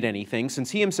needed anything, since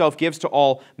he himself gives to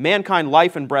all mankind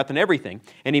life and breath and everything.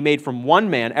 And he made from one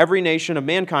man every nation of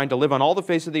mankind to live on all the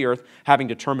face of the earth, having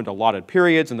determined allotted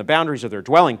periods and the boundaries of their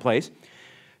dwelling place,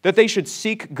 that they should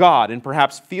seek God and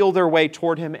perhaps feel their way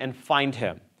toward him and find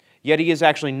him. Yet he is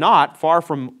actually not far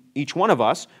from each one of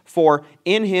us, for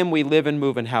in him we live and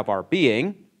move and have our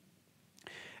being,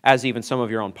 as even some of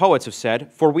your own poets have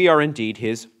said, for we are indeed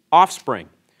his offspring.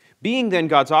 Being then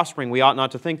God's offspring, we ought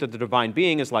not to think that the divine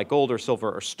being is like gold or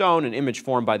silver or stone, an image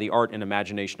formed by the art and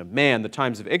imagination of man. The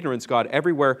times of ignorance God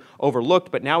everywhere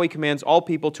overlooked, but now he commands all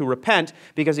people to repent,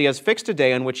 because he has fixed a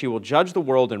day on which he will judge the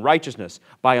world in righteousness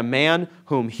by a man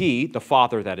whom he, the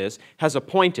Father that is, has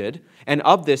appointed, and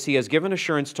of this he has given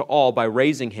assurance to all by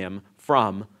raising him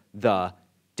from the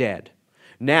dead.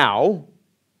 Now,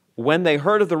 when they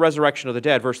heard of the resurrection of the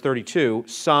dead, verse 32,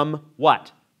 some,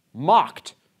 what?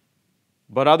 Mocked.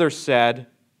 But others said,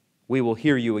 we will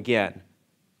hear you again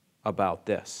about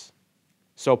this.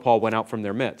 So Paul went out from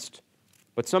their midst.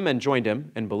 But some men joined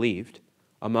him and believed,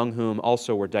 among whom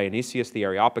also were Dionysius the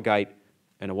Areopagite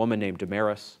and a woman named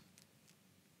Damaris,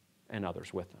 and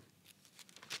others with them.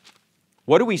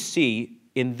 What do we see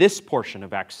in this portion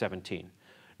of Acts 17?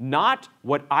 Not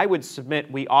what I would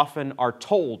submit we often are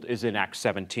told is in Acts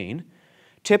 17.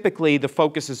 Typically, the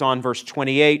focus is on verse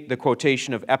 28, the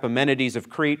quotation of Epimenides of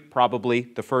Crete, probably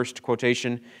the first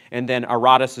quotation, and then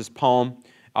Aratus' poem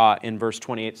in verse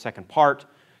 28, second part.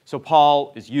 So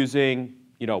Paul is using,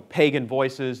 pagan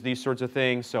voices, these sorts of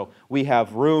things. So we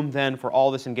have room then for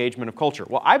all this engagement of culture.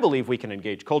 Well, I believe we can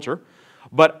engage culture,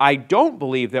 but I don't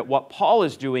believe that what Paul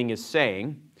is doing is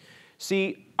saying,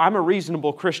 see, I'm a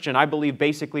reasonable Christian. I believe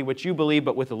basically what you believe,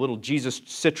 but with a little Jesus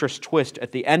citrus twist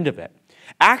at the end of it.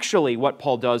 Actually, what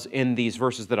Paul does in these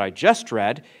verses that I just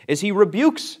read is he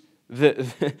rebukes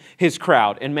his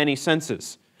crowd in many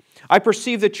senses. I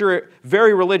perceive that you're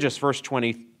very religious, verse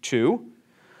 22.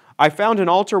 I found an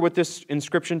altar with this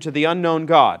inscription, to the unknown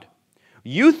God.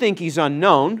 You think he's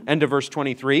unknown, end of verse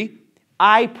 23.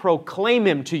 I proclaim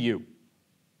him to you.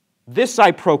 This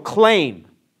I proclaim.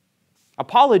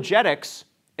 Apologetics,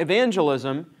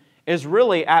 evangelism, is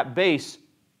really at base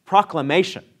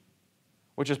proclamation,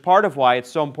 which is part of why it's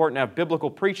so important to have biblical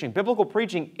preaching. Biblical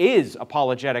preaching is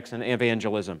apologetics and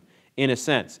evangelism, in a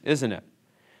sense, isn't it?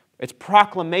 It's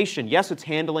proclamation. Yes, it's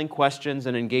handling questions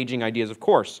and engaging ideas, of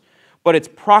course, but it's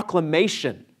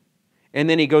proclamation. And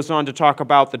then he goes on to talk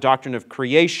about the doctrine of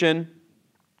creation.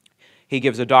 He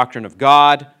gives a doctrine of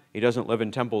God. He doesn't live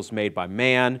in temples made by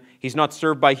man. He's not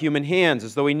served by human hands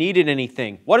as though he needed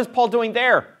anything. What is Paul doing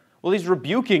there? Well, he's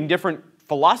rebuking different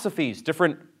philosophies,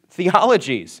 different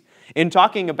theologies, in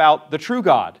talking about the true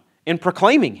God, in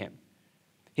proclaiming him.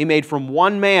 He made from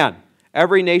one man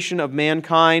every nation of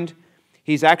mankind.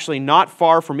 He's actually not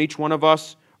far from each one of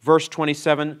us. Verse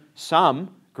 27,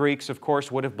 some Greeks, of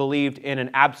course, would have believed in an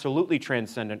absolutely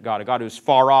transcendent God, a God who's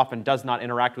far off and does not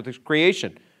interact with his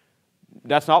creation.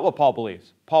 That's not what Paul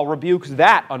believes. Paul rebukes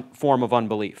that form of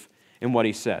unbelief in what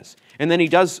he says. And then he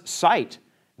does cite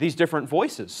these different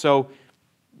voices. So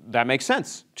that makes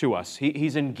sense to us.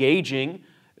 He's engaging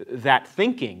that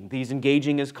thinking. He's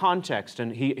engaging his context,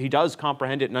 and he does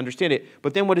comprehend it and understand it.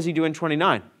 But then what does he do in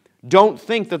 29? Don't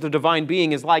think that the divine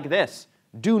being is like this.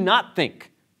 Do not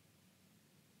think.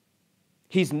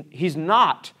 He's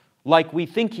not like we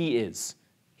think he is,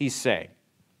 he's saying.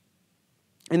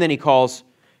 And then he calls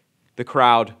the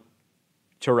crowd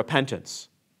to repentance.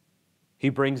 He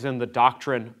brings in the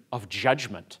doctrine of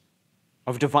judgment,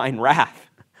 of divine wrath,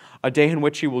 a day in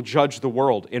which he will judge the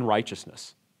world in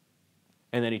righteousness.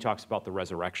 And then he talks about the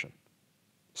resurrection.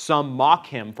 Some mock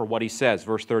him for what he says,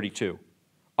 verse 32.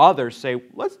 Others say,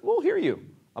 we'll hear you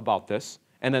about this.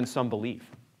 And then some believe.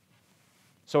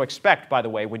 So expect, by the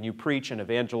way, when you preach and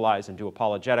evangelize and do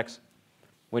apologetics,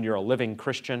 when you're a living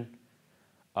Christian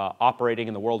operating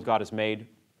in the world God has made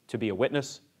to be a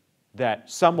witness,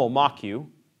 that some will mock you,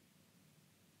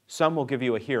 some will give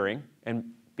you a hearing and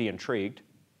be intrigued,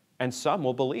 and some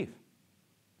will believe.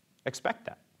 Expect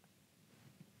that.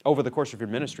 Over the course of your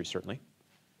ministry, certainly.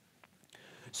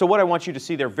 So what I want you to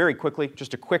see there very quickly,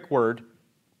 just a quick word,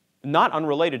 not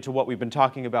unrelated to what we've been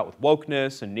talking about with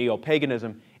wokeness and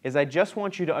neo-paganism, is I just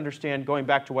want you to understand, going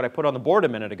back to what I put on the board a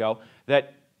minute ago,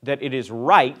 that it is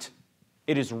right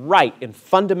in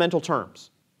fundamental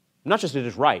terms. Not just it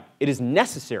is right, it is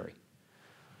necessary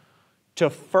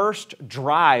to first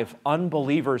drive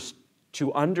unbelievers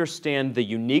to understand the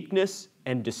uniqueness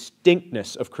and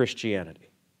distinctness of Christianity.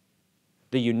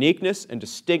 The uniqueness and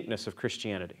distinctness of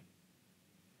Christianity.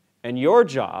 And your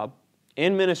job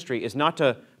in ministry is not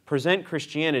to present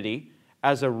Christianity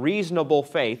as a reasonable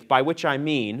faith, by which I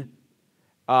mean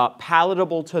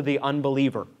palatable to the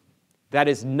unbeliever. That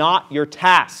is not your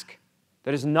task.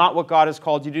 That is not what God has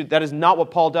called you to do. That is not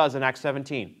what Paul does in Acts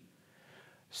 17.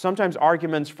 Sometimes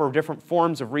arguments for different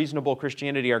forms of reasonable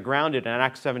Christianity are grounded in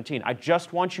Acts 17. I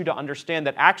just want you to understand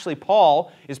that actually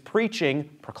Paul is preaching,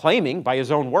 proclaiming by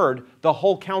his own word, the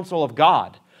whole counsel of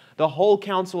God. The whole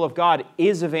counsel of God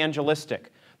is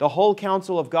evangelistic. The whole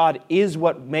counsel of God is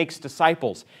what makes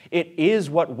disciples. It is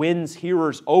what wins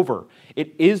hearers over.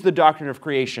 It is the doctrine of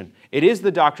creation. It is the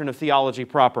doctrine of theology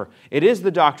proper. It is the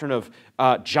doctrine of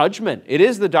judgment. It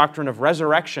is the doctrine of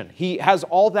resurrection. He has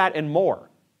all that and more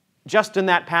just in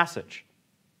that passage.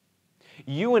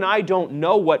 You and I don't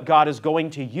know what God is going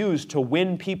to use to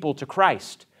win people to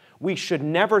Christ. We should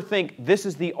never think this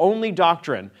is the only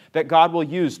doctrine that God will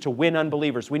use to win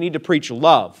unbelievers. We need to preach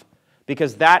love,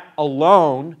 because that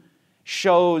alone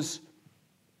shows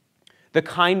the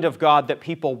kind of God that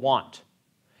people want.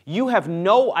 You have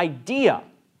no idea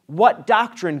what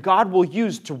doctrine God will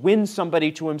use to win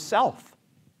somebody to himself.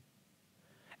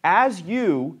 As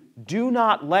you do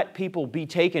not let people be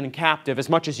taken captive as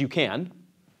much as you can,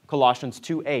 Colossians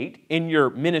 2:8, in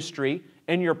your ministry,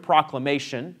 in your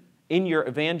proclamation, in your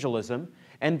evangelism,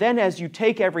 and then as you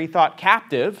take every thought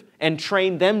captive and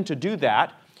train them to do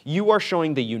that, you are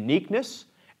showing the uniqueness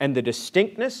and the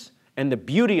distinctness and the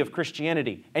beauty of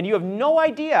Christianity. And you have no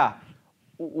idea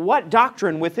what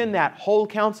doctrine within that whole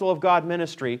counsel of God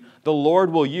ministry the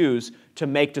Lord will use to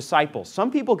make disciples.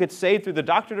 Some people get saved through the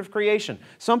doctrine of creation.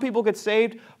 Some people get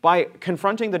saved by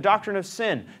confronting the doctrine of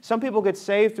sin. Some people get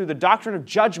saved through the doctrine of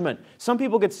judgment. Some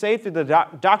people get saved through the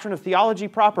doctrine of theology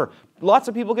proper. Lots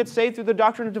of people get saved through the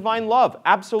doctrine of divine love.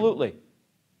 Absolutely.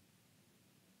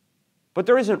 But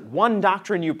there isn't one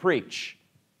doctrine you preach,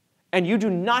 and you do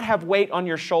not have weight on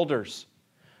your shoulders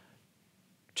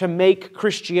to make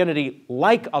Christianity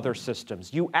like other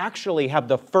systems. You actually have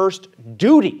the first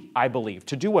duty, I believe,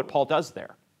 to do what Paul does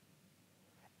there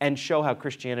and show how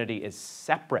Christianity is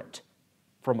separate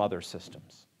from other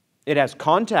systems. It has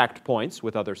contact points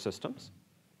with other systems.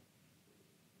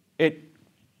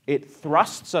 It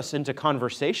thrusts us into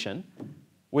conversation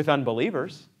with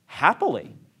unbelievers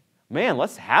happily. Man,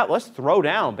 let's throw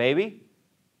down, baby.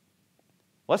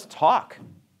 Let's talk.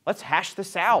 Let's hash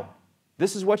this out.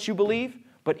 This is what you believe?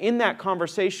 But in that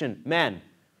conversation, men,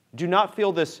 do not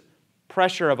feel this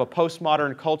pressure of a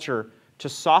postmodern culture to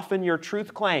soften your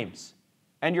truth claims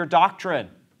and your doctrine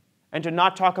and to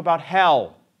not talk about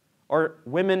hell or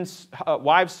women's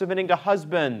wives submitting to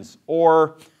husbands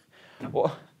or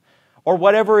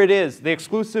whatever it is, the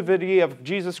exclusivity of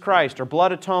Jesus Christ or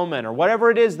blood atonement or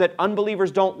whatever it is that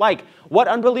unbelievers don't like. What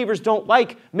unbelievers don't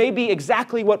like may be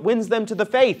exactly what wins them to the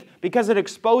faith because it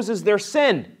exposes their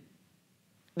sin,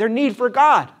 their need for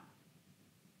God.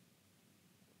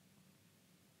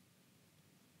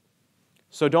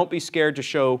 So don't be scared to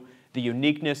show the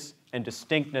uniqueness and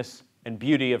distinctness and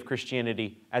beauty of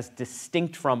Christianity as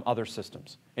distinct from other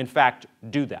systems. In fact,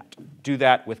 do that. Do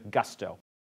that with gusto.